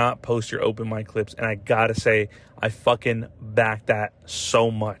 do not post your open mic clips. And I gotta say, I fucking back that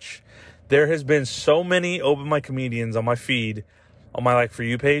so much. There has been so many open mic comedians on my feed, on my like For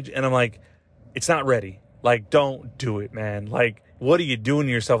You page. And I'm like, it's not ready. Like, don't do it, man. Like, what are you doing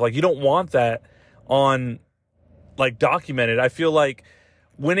to yourself? Like, you don't want that on, like, documented. I feel like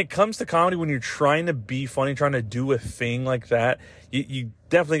when it comes to comedy, when you're trying to be funny, trying to do a thing like that, you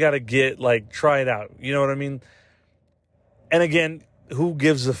definitely got to get, like, try it out. You know what I mean? And again, who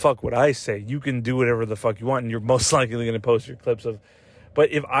gives a fuck what I say? You can do whatever the fuck you want, and you're most likely going to post your clips of.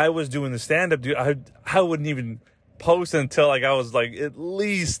 But if I was doing the stand-up, dude, I wouldn't even post until like I was like at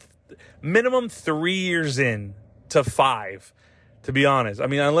least minimum 3 years in to 5, to be honest. I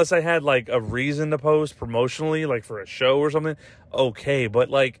mean, unless I had like a reason to post promotionally, like for a show or something, okay. But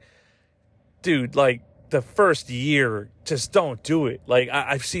like, dude, like the first year, just don't do it. Like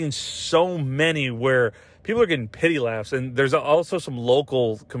I've seen so many where people are getting pity laughs, and there's also some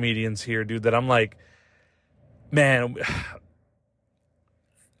local comedians here, dude, that I'm like, man,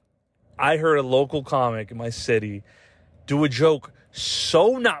 I heard a local comic in my city do a joke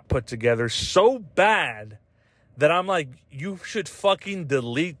so not put together, so bad, that I'm like, you should fucking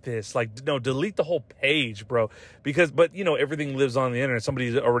delete this. Like, no, delete the whole page, bro. But, you know, everything lives on the internet.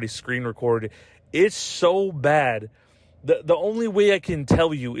 Somebody's already screen recorded. It's so bad. The only way I can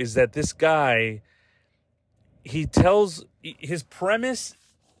tell you is that this guy, he tells his premise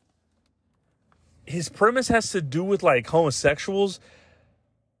has to do with like homosexuals.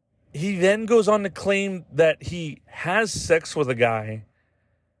 He then goes on to claim that he has sex with a guy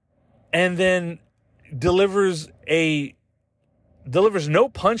and then delivers no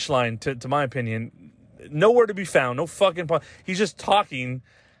punchline, to my opinion, nowhere to be found. No fucking point. He's just talking.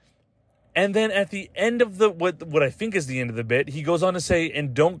 And then at the end of what I think is the end of the bit, he goes on to say,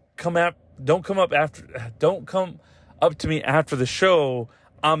 and don't come up to me after the show.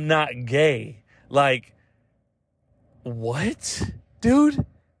 I'm not gay. Like, what? Dude?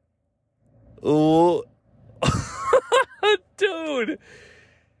 Oh, dude.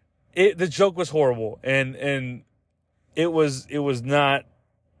 The joke was horrible, and it was not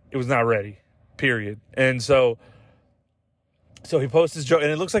ready, period. And so he posts his joke,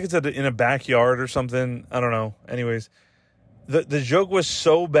 and it looks like it's in a backyard or something. I don't know. Anyways, the joke was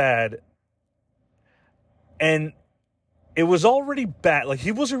so bad, and it was already bad. Like,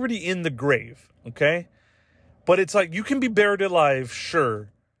 he was already in the grave, okay? But it's like, you can be buried alive,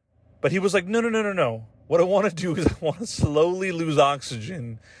 sure. But he was like, no. What I want to do is I want to slowly lose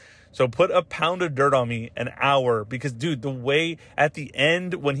oxygen. So put a pound of dirt on me an hour. Because, dude, the way at the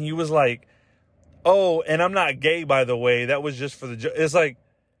end when he was like, oh, and I'm not gay, by the way, that was just for the joke. It's like,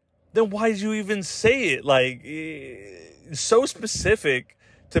 then why did you even say it? Like, so specific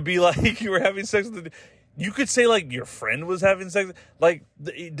to be like you were having sex with the... You could say, like, your friend was having sex. Like,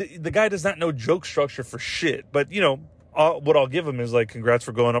 the guy does not know joke structure for shit. But, you know, what I'll give him is, like, congrats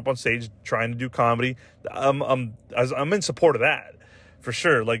for going up on stage, trying to do comedy. I'm in support of that, for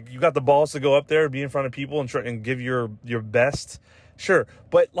sure. Like, you got the balls to go up there, be in front of people, and try and give your best. Sure.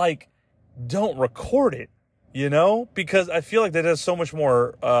 But, like, don't record it, you know? Because I feel like that does so much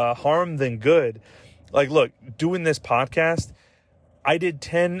more harm than good. Like, look, doing this podcast... I did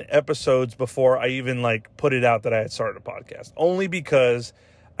 10 episodes before I even, like, put it out that I had started a podcast. Only because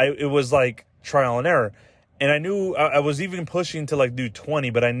it was, like, trial and error. And I knew I was even pushing to, like, do 20,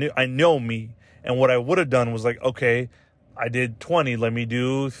 but I know me. And what I would have done was, like, okay, I did 20, let me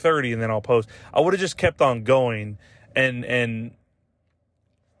do 30, and then I'll post. I would have just kept on going. And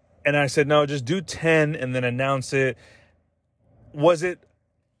I said, no, just do 10 and then announce it.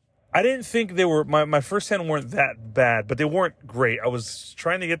 I didn't think they were, my first 10 weren't that bad, but they weren't great. I was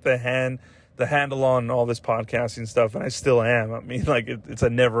trying to get the handle on all this podcasting stuff, and I still am. I mean, like, it's a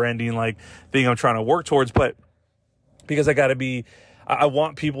never ending, like, thing I'm trying to work towards, but because I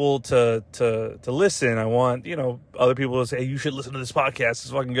want people to listen. I want, you know, other people to say, hey, you should listen to this podcast.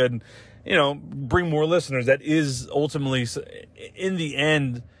 It's fucking good. And, you know, bring more listeners. That is ultimately, in the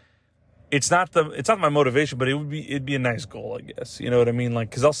end, it's not my motivation, but it'd be a nice goal, I guess. You know what I mean? Like,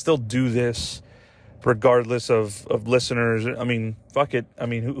 because I'll still do this regardless of listeners. I mean, fuck it. I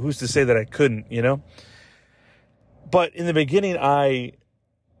mean, who's to say that I couldn't, you know? But in the beginning, I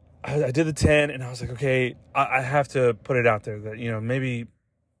did the 10, and I was like, okay, I have to put it out there that, you know, maybe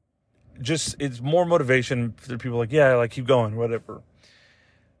just it's more motivation for people like, yeah, like, keep going, whatever.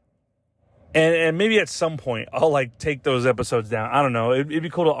 And maybe at some point I'll, like, take those episodes down. I don't know. It'd be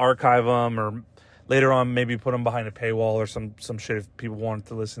cool to archive them, or later on maybe put them behind a paywall or some shit if people wanted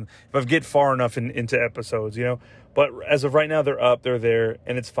to listen. If I get far enough into episodes, you know. But as of right now, they're up, they're there,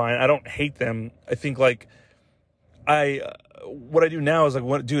 and it's fine. I don't hate them. I think, like, what I do now is,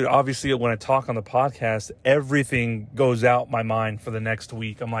 like, dude, obviously when I talk on the podcast, everything goes out my mind for the next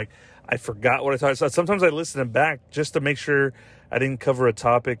week. I'm like, I forgot what I talked. So sometimes I listen to them back just to make sure I didn't cover a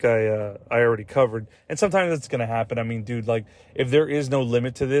topic I already covered. And sometimes it's going to happen. I mean, dude, like, if there is no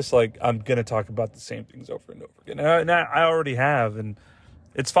limit to this, like, I'm going to talk about the same things over and over again. And I already have, and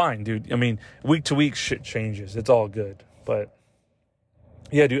it's fine, dude. I mean, week to week shit changes. It's all good. But,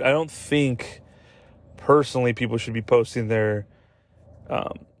 yeah, dude, I don't think, personally, people should be posting their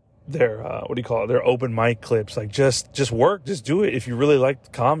their open mic clips. Like, just work, just do it. If you really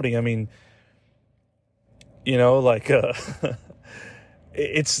like comedy, I mean, you know, like,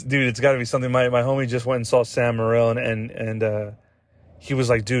 it's got to be something. My homie just went and saw Sam Morril, and he was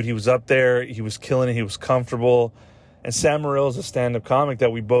like, dude, he was up there, he was killing it, he was comfortable. And Sam Morril is a stand-up comic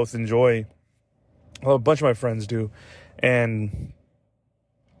that we both enjoy. Well, a bunch of my friends do. And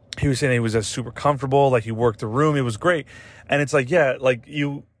he was saying he was super comfortable, like, he worked the room, it was great. And it's like, yeah, like,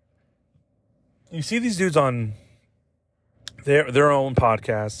 you see these dudes on their own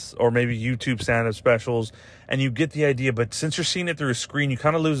podcasts or maybe YouTube stand-up specials, and you get the idea, but since you're seeing it through a screen, you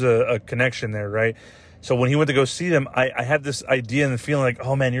kind of lose a connection there, right? So when he went to go see them, I had this idea and the feeling like,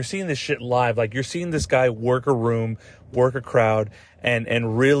 oh man, you're seeing this shit live. Like, you're seeing this guy work a room, work a crowd,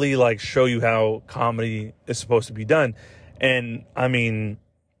 and really, like, show you how comedy is supposed to be done. And I mean,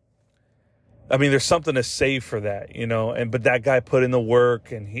 there's something to say for that, you know. But that guy put in the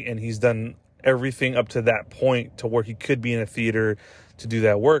work, and he's done everything up to that point to where he could be in a theater to do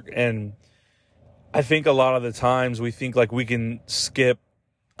that work. And I think a lot of the times we think, like, we can skip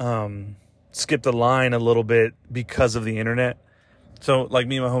the line a little bit because of the internet. So, like,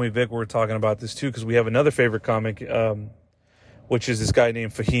 me and my homie Vic were talking about this too, because we have another favorite comic, which is this guy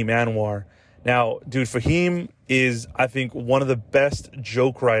named Fahim Anwar. Now, dude, Fahim is, I think, one of the best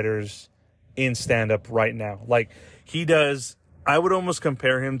joke writers in stand-up right now. Like, he does, I would almost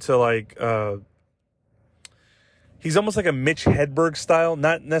compare him to, like, he's almost like a Mitch Hedberg style.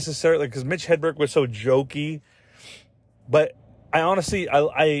 Not necessarily, because Mitch Hedberg was so jokey. But I honestly,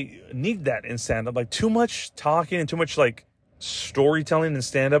 I need that in stand-up. Like, too much talking and too much, like, storytelling in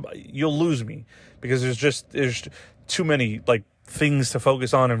stand-up, you'll lose me. Because there's too many, like, things to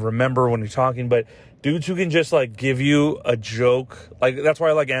focus on and remember when you're talking. But dudes who can just, like, give you a joke, like, that's why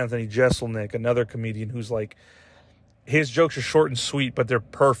I like Anthony Jeselnik, another comedian who's, like, his jokes are short and sweet, but they're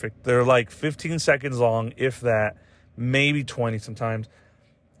perfect. They're like 15 seconds long, if that, maybe 20 sometimes.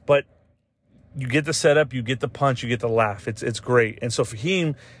 But you get the setup, you get the punch, you get the laugh. It's great. And so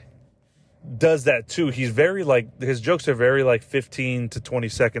Fahim does that too. He's very, like, his jokes are very, like, 15 to 20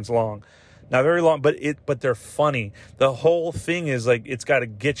 seconds long. Not very long, but they're funny. The whole thing is, like, it's got to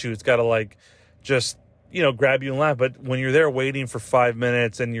get you. It's got to, like, just, you know, grab you and laugh. But when you're there waiting for 5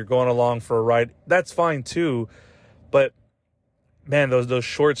 minutes and you're going along for a ride, that's fine too. But man, those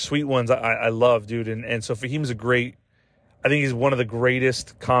short, sweet ones I love, dude. And so Fahim's a great, I think he's one of the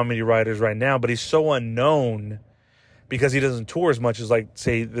greatest comedy writers right now, but he's so unknown because he doesn't tour as much as, like,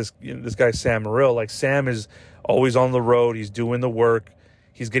 say, this guy Sam Morril. Like, Sam is always on the road. He's doing the work.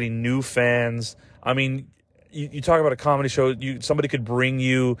 He's getting new fans. I mean, you talk about a comedy show, somebody could bring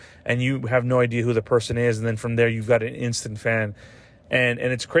you and you have no idea who the person is, and then from there you've got an instant fan. And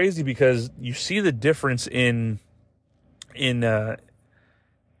it's crazy because you see the difference in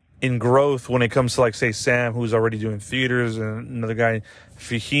growth when it comes to, like, say, Sam, who's already doing theaters, and another guy,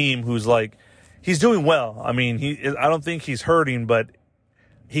 Fahim, who's, like, he's doing well. I mean, I don't think he's hurting, but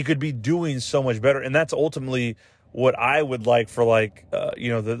he could be doing so much better. And that's ultimately what I would like for, like, you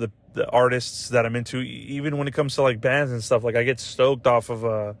know, the artists that I'm into, even when it comes to, like, bands and stuff. Like, I get stoked off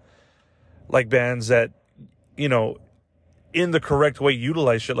of, like, bands that, you know, in the correct way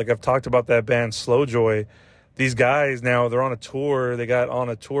utilize shit. Like, I've talked about that band Slow Joy. These guys now, they're on a tour. They got on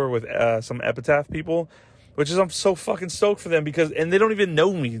a tour with some Epitaph people, which is, I'm so fucking stoked for them and they don't even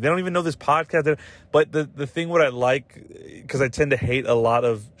know me. They don't even know this podcast. But the thing what I like, because I tend to hate a lot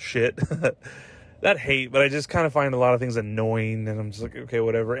of shit, not hate, but I just kind of find a lot of things annoying, and I'm just like, okay,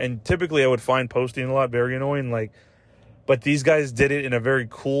 whatever. And typically I would find posting a lot very annoying, like, but these guys did it in a very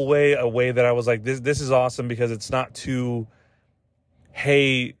cool way, a way that I was like, this is awesome, because it's not too,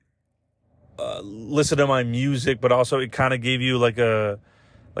 hey, listen to my music, but also it kind of gave you like a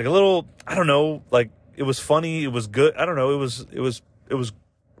little, I don't know, like, it was funny, it was good, I don't know, it was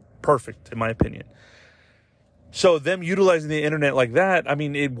perfect in my opinion. So them utilizing the internet like that, I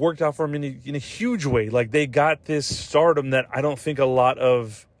mean, it worked out for them in a huge way. Like, they got this stardom that I think a lot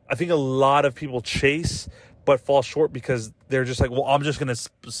of people chase but fall short, because they're just like, well, I'm just going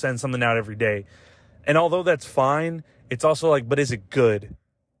to send something out every day. And although that's fine, it's also like, but is it good?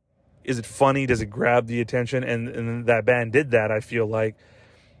 Is it funny? Does it grab the attention? And that band did that, I feel like.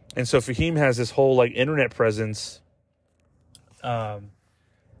 And so Fahim has this whole, like, internet presence.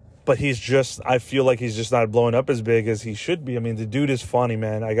 But I feel like he's just not blowing up as big as he should be. I mean, the dude is funny,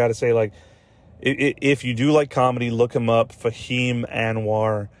 man. I got to say, like, if you do like comedy, look him up, Fahim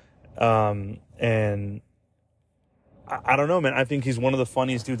Anwar. And I don't know, man. I think he's one of the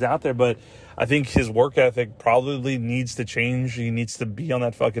funniest dudes out there, but I think his work ethic probably needs to change. He needs to be on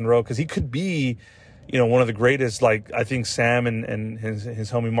that fucking road, because he could be, you know, one of the greatest. Like, I think Sam and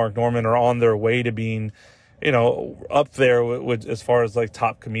his homie Mark Norman are on their way to being, you know, up there with as far as, like,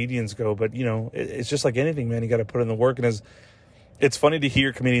 top comedians go. But, you know, it's just like anything, man. You got to put in the work. And it's funny to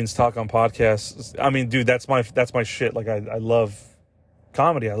hear comedians talk on podcasts. I mean, dude, that's my shit. Like, I love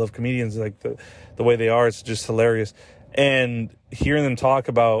comedy. I love comedians, like, the way they are. It's just hilarious. And hearing them talk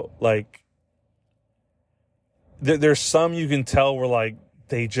about, like, there's some you can tell were, like,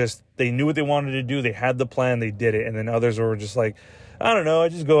 they knew what they wanted to do. They had the plan. They did it. And then others were just like, I don't know. I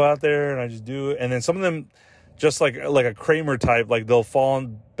just go out there and I just do it. And then some of them, just like a Kramer type, like, they'll fall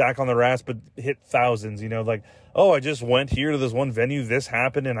back on their ass but hit thousands, you know, like, oh, I just went here to this one venue, this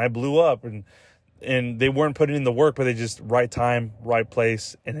happened, and I blew up. And they weren't putting in the work, but they just, right time, right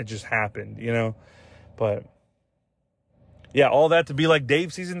place, and it just happened, you know. But yeah, all that to be like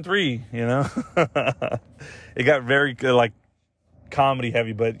Dave season 3, you know. It got very, like, comedy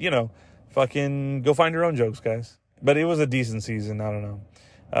heavy, but, you know, fucking go find your own jokes, guys. But it was a decent season. I don't know.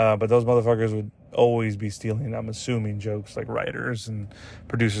 But those motherfuckers would always be stealing, I'm assuming, jokes, like writers and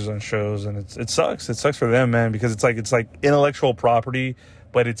producers on shows. And it sucks. It sucks for them, man, because it's like intellectual property,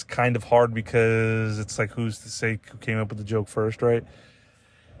 but it's kind of hard because it's like, who's to say who came up with the joke first, right?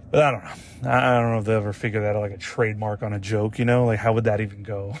 But I don't know. I don't know if they'll ever figure that out, like a trademark on a joke, you know? Like, how would that even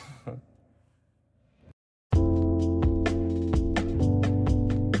go?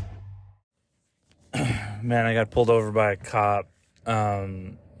 Man, I got pulled over by a cop.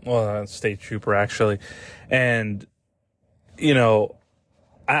 A state trooper, actually. And, you know,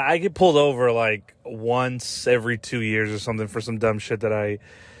 I get pulled over like once every 2 years or something for some dumb shit that I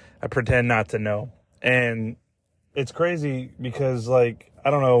pretend not to know. And it's crazy because, like, I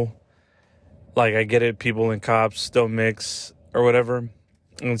don't know, like, I get it, people and cops don't mix or whatever.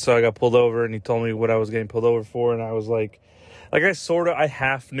 And so I got pulled over, and he told me what I was getting pulled over for, and I was like I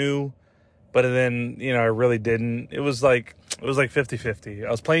half knew, but then, you know, I really didn't. It was like 50-50.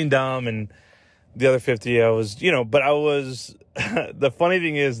 I was playing dumb, and the other 50 I was, you know, but I was, the funny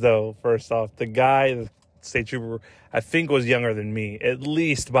thing is, though, first off, the state trooper, I think was younger than me, at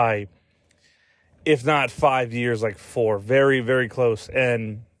least by, if not 5 years, like 4, very, very close.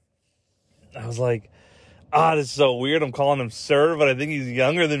 And I was like, this is so weird. I'm calling him sir, but I think he's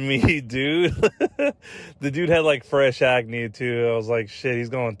younger than me, dude. The dude had like fresh acne too. I was like, shit, he's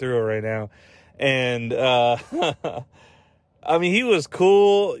going through it right now. And, I mean, he was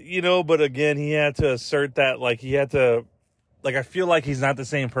cool, you know, but again, he had to assert that, like, I feel like he's not the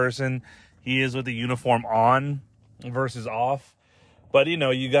same person he is with the uniform on versus off. But, you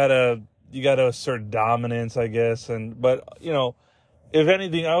know, you gotta assert dominance, I guess. But, you know, if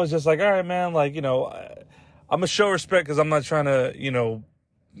anything, I was just like, all right, man, like, you know, I'm gonna show respect because I'm not trying to, you know,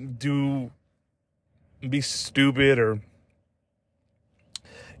 be stupid or,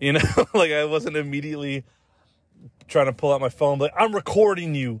 you know, like, I wasn't immediately trying to pull out my phone, like, I'm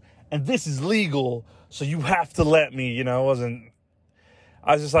recording you and this is legal, so you have to let me, you know.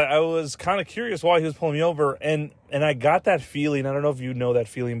 I was kind of curious why he was pulling me over, and I got that feeling. I don't know if you know that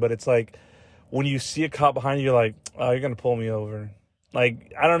feeling, but it's like when you see a cop behind you, you're like, oh, you're gonna pull me over.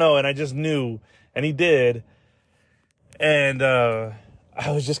 Like, I don't know, and I just knew, and he did. And I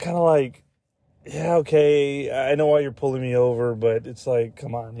was just kind of like, yeah, okay, I know why you're pulling me over, but it's like,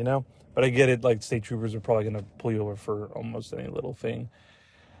 come on, you know? But I get it, like, state troopers are probably going to pull you over for almost any little thing.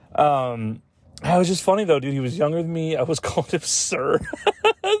 It was just funny, though, dude. He was younger than me. I was calling him sir. Dude,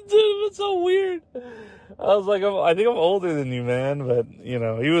 it was so weird. I was like, I think I'm older than you, man. But, you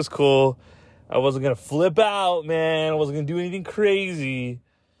know, he was cool. I wasn't going to flip out, man. I wasn't going to do anything crazy.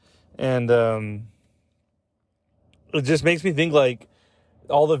 And it just makes me think, like,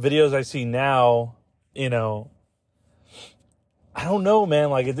 all the videos I see now, you know, I don't know, man.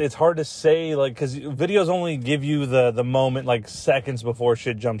 Like, it's hard to say, like, because videos only give you the moment, like, seconds before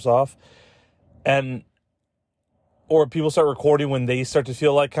shit jumps off. Or people start recording when they start to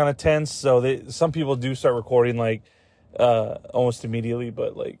feel, like, kind of tense. So some people do start recording, like, almost immediately.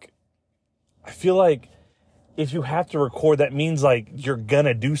 But, like, I feel like if you have to record, that means, like, you're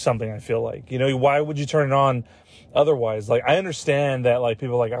gonna do something, I feel like. You know, why would you turn it on otherwise? Like, I understand that, like,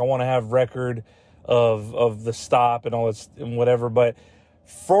 people are like, I want to have record of the stop and all this and whatever, but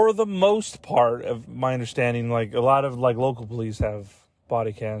for the most part of my understanding, like, a lot of, like, local police have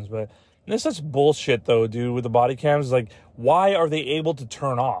body cams, but it's such bullshit, though, dude, with the body cams. Like, why are they able to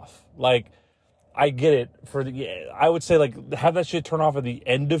turn off? Like, I get it I would say, like, have that shit turn off at the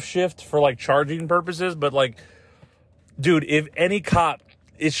end of shift for, like, charging purposes, but, like, dude, if any cop,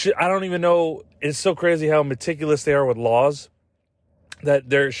 I don't even know, it's so crazy how meticulous they are with laws, that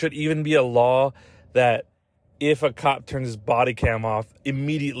there should even be a law that if a cop turns his body cam off,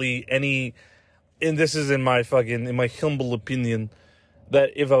 immediately and this is in my humble opinion,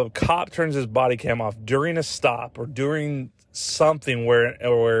 that if a cop turns his body cam off during a stop or during something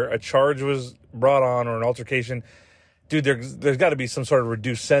where a charge was brought on or an altercation, dude, there's got to be some sort of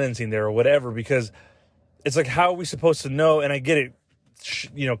reduced sentencing there or whatever, because it's like, how are we supposed to know? And I get it,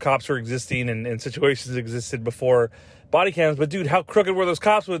 you know, cops were existing and situations existed before body cams, but dude, how crooked were those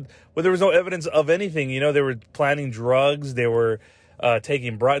cops when there was no evidence of anything? You know, they were planning drugs, they were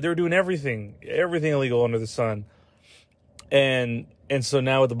taking bribes, they were doing everything illegal under the sun. And so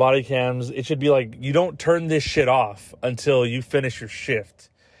now with the body cams, it should be like, you don't turn this shit off until you finish your shift.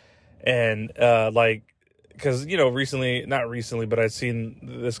 And like, because, you know, not recently, but I've seen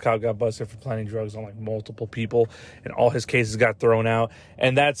this cop got busted for planning drugs on, like, multiple people, and all his cases got thrown out.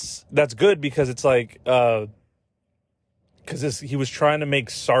 And that's good, because it's like, because he was trying to make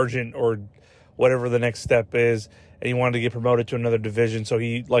sergeant or whatever the next step is, and he wanted to get promoted to another division, so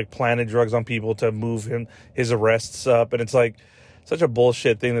he, like, planted drugs on people to move his arrests up. And it's like such a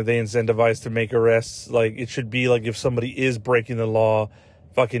bullshit thing that they incentivize to make arrests. Like, it should be like, if somebody is breaking the law,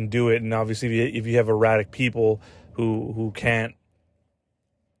 fucking do it. And obviously if you have erratic people who can't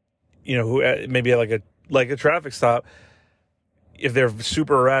you know, who maybe at like a traffic stop, if they're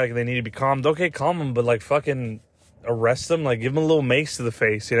super erratic and they need to be calmed, okay, calm them, but like fucking arrest them, like give them a little mace to the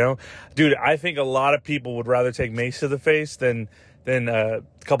face, you know? Dude, I think a lot of people would rather take mace to the face than a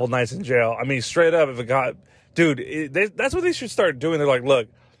couple nights in jail. I mean, straight up, if it got, dude, that's what they should start doing. They're like, look,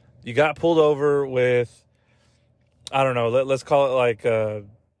 you got pulled over with, I don't know, let's call it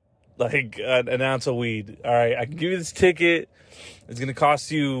like an ounce of weed. All right, I can give you this ticket. It's going to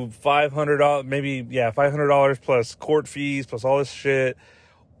cost you $500, maybe, yeah, $500 plus court fees, plus all this shit.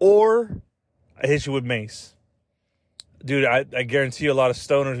 Or I hit you with mace. Dude, I guarantee you a lot of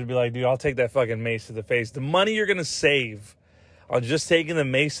stoners would be like, dude, I'll take that fucking mace to the face. The money you're going to save on just taking the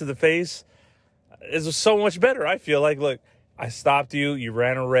mace to the face is so much better, I feel like. Look, I stopped you. You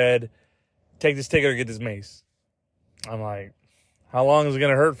ran a red. Take this ticket or get this mace. I'm like, how long is it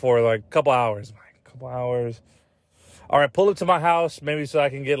going to hurt for? Like, a couple hours. I'm like, a couple hours. All right, pull it to my house, maybe so I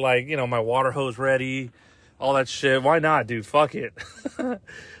can get, like, you know, my water hose ready, all that shit. Why not, dude? Fuck it.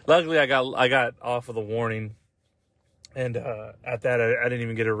 Luckily, I got off of the warning. And at that, I didn't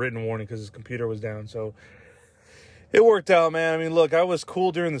even get a written warning because his computer was down. So it worked out, man. I mean, look, I was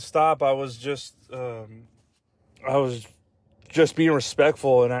cool during the stop. I was just being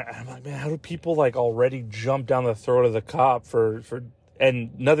respectful. And I'm like, man, how do people like already jump down the throat of the cop for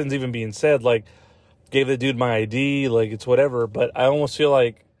and nothing's even being said? Like, gave the dude my ID, like it's whatever. But I almost feel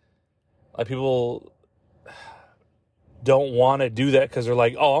like people don't want to do that because they're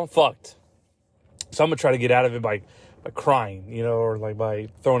like, oh, I'm fucked. So I'm gonna try to get out of it by crying, you know, or like by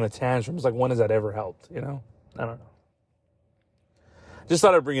throwing a tantrum. It's like, when has that ever helped, you know? I don't know. Just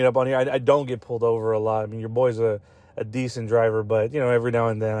thought I'd bring it up on here. I don't get pulled over a lot. I mean, your boy's a decent driver, but, you know, every now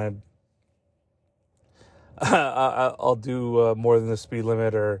and then I'll do more than the speed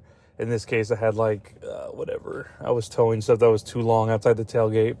limit, or in this case, I had like, whatever. I was towing stuff that was too long outside the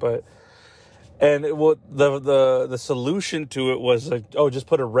tailgate, but... And the solution to it was like, oh, just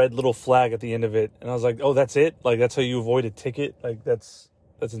put a red little flag at the end of it. And I was like, oh, that's it? Like, that's how you avoid a ticket? Like, that's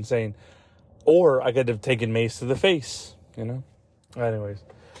insane. Or I could have taken mace to the face, you know? Anyways.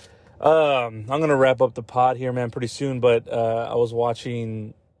 I'm going to wrap up the pod here, man, pretty soon. But I was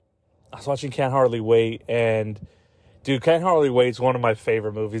watching Can't Hardly Wait. And, dude, Can't Hardly Wait's one of my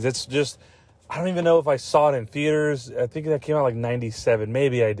favorite movies. It's just, I don't even know if I saw it in theaters. I think that came out like 97.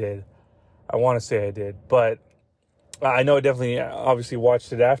 Maybe I did. I want to say I did, but I know I definitely obviously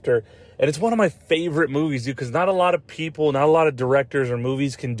watched it after. And it's one of my favorite movies, dude, because not a lot of people, not a lot of directors or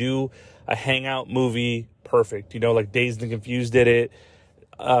movies can do a hangout movie perfect. You know, like Dazed and Confused did it.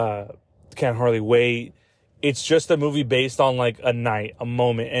 Can't Hardly Wait. It's just a movie based on like a night, a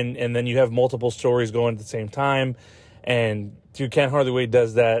moment. And then you have multiple stories going at the same time. And dude, Can't Hardly Wait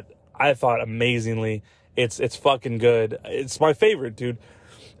does that, I thought, amazingly. It's fucking good. It's my favorite, dude.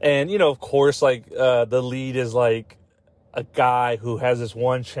 And, you know, of course, like, the lead is, like, a guy who has this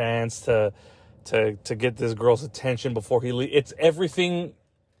one chance to get this girl's attention before he leaves. It's everything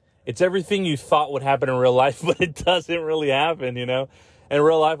you thought would happen in real life, but it doesn't really happen, you know? In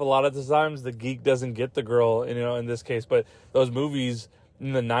real life, a lot of the times, the geek doesn't get the girl, you know, in this case. But those movies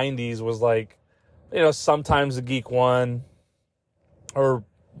in the 90s was, like, you know, sometimes the geek won, or...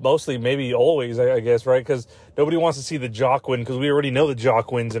 mostly, maybe always, I guess, right? Because nobody wants to see the jock win, because we already know the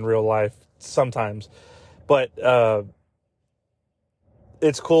jock wins in real life sometimes. But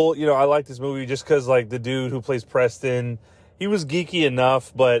it's cool. You know, I like this movie just because, like, the dude who plays Preston, he was geeky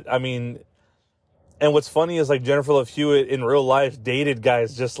enough. But, I mean, and what's funny is, like, Jennifer Love Hewitt in real life dated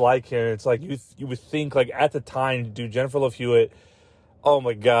guys just like him. It's like you would think, like, at the time, dude, Jennifer Love Hewitt, oh,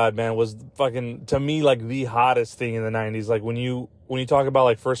 my God, man, was fucking, to me, like, the hottest thing in the 90s. Like, when you talk about,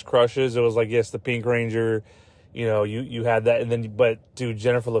 like, first crushes, it was like, yes, the Pink Ranger, you know, you had that. And then, but, dude,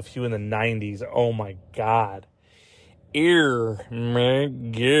 Jennifer Love Hewitt in the 90s, oh, my God. My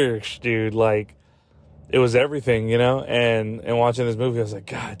gosh, dude, like, it was everything, you know? And watching this movie, I was like,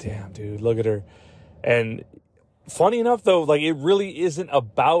 God damn, dude, look at her. And funny enough, though, like, it really isn't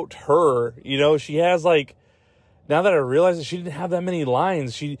about her, you know? She has, like, now that I realize it, she didn't have that many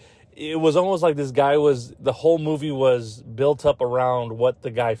lines. It was almost like this guy the whole movie was built up around what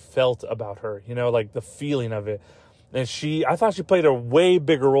the guy felt about her, you know, like the feeling of it. And I thought she played a way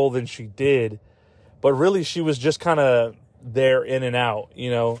bigger role than she did, but really she was just kind of there in and out,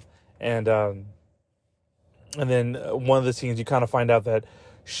 you know. And then one of the scenes you kind of find out that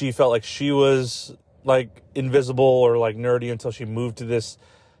she felt like she was like invisible or like nerdy until she moved to this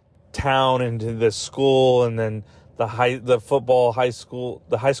town and to this school. And then the high school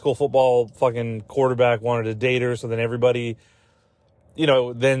football fucking quarterback wanted to date her. So then everybody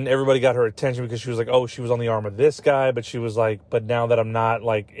then everybody got her attention because she was like, oh, she was on the arm of this guy, but she was like, but now that I'm not,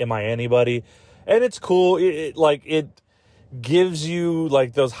 like, am I anybody? And it's cool. It gives you,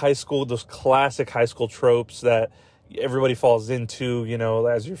 like, those classic high school tropes that everybody falls into,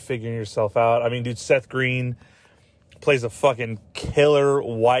 as you're figuring yourself out. I mean, dude, Seth Green plays a fucking killer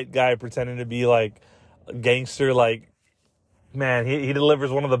white guy pretending to be, like, a gangster. Like, man, he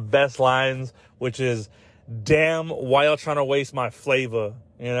delivers one of the best lines, which is, damn, why y'all trying to waste my flavor,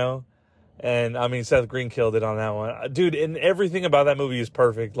 And, I mean, Seth Green killed it on that one. Dude, and everything about that movie is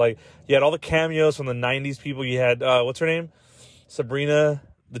perfect. Like, you had all the cameos from the 90s people. You had, what's her name? Sabrina,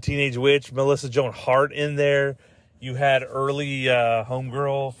 the Teenage Witch, Melissa Joan Hart in there. You had early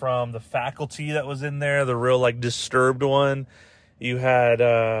homegirl from The Faculty that was in there, the real, like, disturbed one. You had,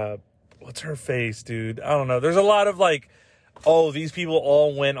 what's her face, dude? I don't know. There's a lot of, like, oh, these people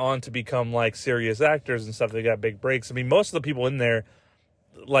all went on to become, like, serious actors and stuff. They got big breaks. I mean, most of the people in there,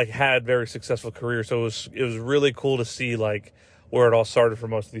 like, had very successful careers. So it was really cool to see, like, where it all started for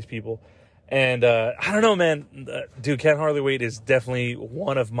most of these people. And I don't know, man. Dude, Can't Hardly Wait is definitely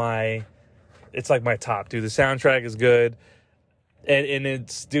one of my... It's, like, my top, dude. The soundtrack is good. And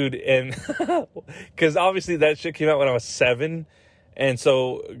it's... Dude, and... Because, obviously, that shit came out when I was 7. And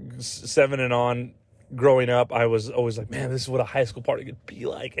so, 7 and on... Growing up, I was always like, man, this is what a high school party could be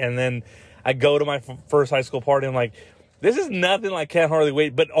like. And then I go to my first high school party, and I'm like, this is nothing like Can't Hardly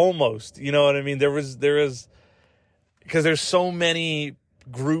Wait, but almost. You know what I mean? There is because there's so many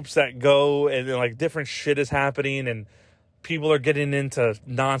groups that go, and then, like, different shit is happening, and people are getting into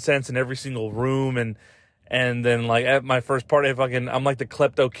nonsense in every single room, and then, like, at my first party, I'm like the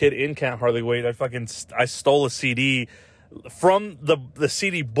klepto kid in Can't Hardly Wait. I stole a CD from the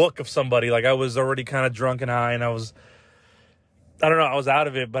CD book of somebody. Like, I was already kind of drunk and high, and I was out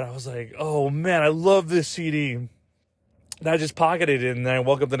of it, but I was like, oh man, I love this CD. And I just pocketed it, and then I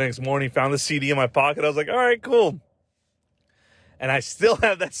woke up the next morning, found the CD in my pocket. I was like, all right, cool. And I still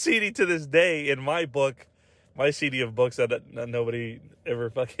have that CD to this day in my book, my CD of books that nobody ever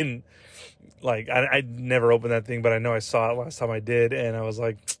fucking, like, I never opened that thing, but I know I saw it last time I did, and I was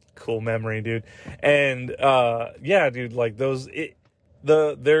like, cool memory, dude. And yeah, dude, like,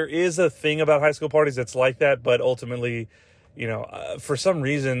 there is a thing about high school parties that's like that, but ultimately, for some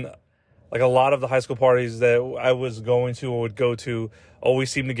reason, like, a lot of the high school parties that I was going to or would go to always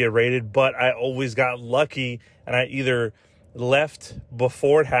seemed to get raided, but I always got lucky, and I either left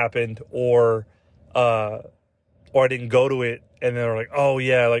before it happened or I didn't go to it, and they were like, oh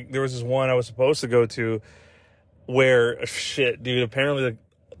yeah, like, there was this one I was supposed to go to where, shit, dude, apparently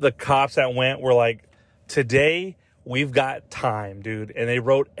the cops that went were like, today we've got time, dude. And they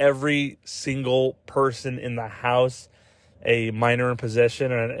wrote every single person in the house a minor in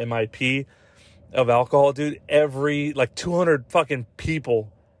possession or an MIP of alcohol, dude. Every, like, 200 fucking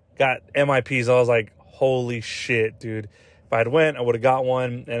people got MIPs. I was like, holy shit, dude. If I'd went, I would have got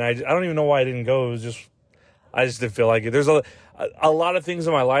one. And I don't even know why I didn't go. It was I just didn't feel like it. There's a lot of things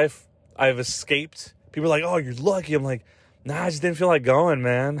in my life I've escaped. People are like, oh, you're lucky. I'm like, nah, I just didn't feel like going,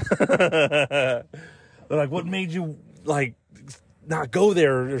 man. They're like, what made you, like, not go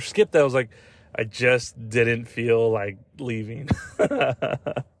there or skip that? I was like, I just didn't feel like leaving.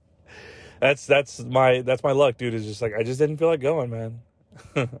 That's my luck, dude. Is just like, I just didn't feel like going, man.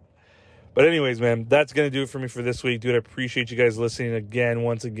 But anyways, man, that's gonna do it for me for this week, dude. I appreciate you guys listening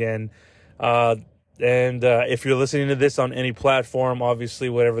once again. And if you're listening to this on any platform, obviously,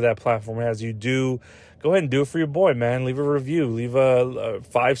 whatever that platform has you do, go ahead and do it for your boy, man. Leave a review. Leave a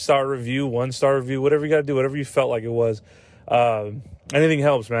 5-star review, 1-star review, whatever you got to do, whatever you felt like it was. Anything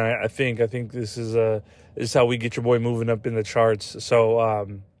helps, man. I think this is how we get your boy moving up in the charts. So,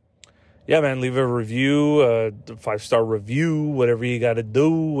 yeah, man, leave a review, 5-star review, whatever you got to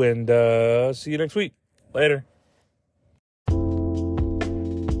do, and see you next week. Later.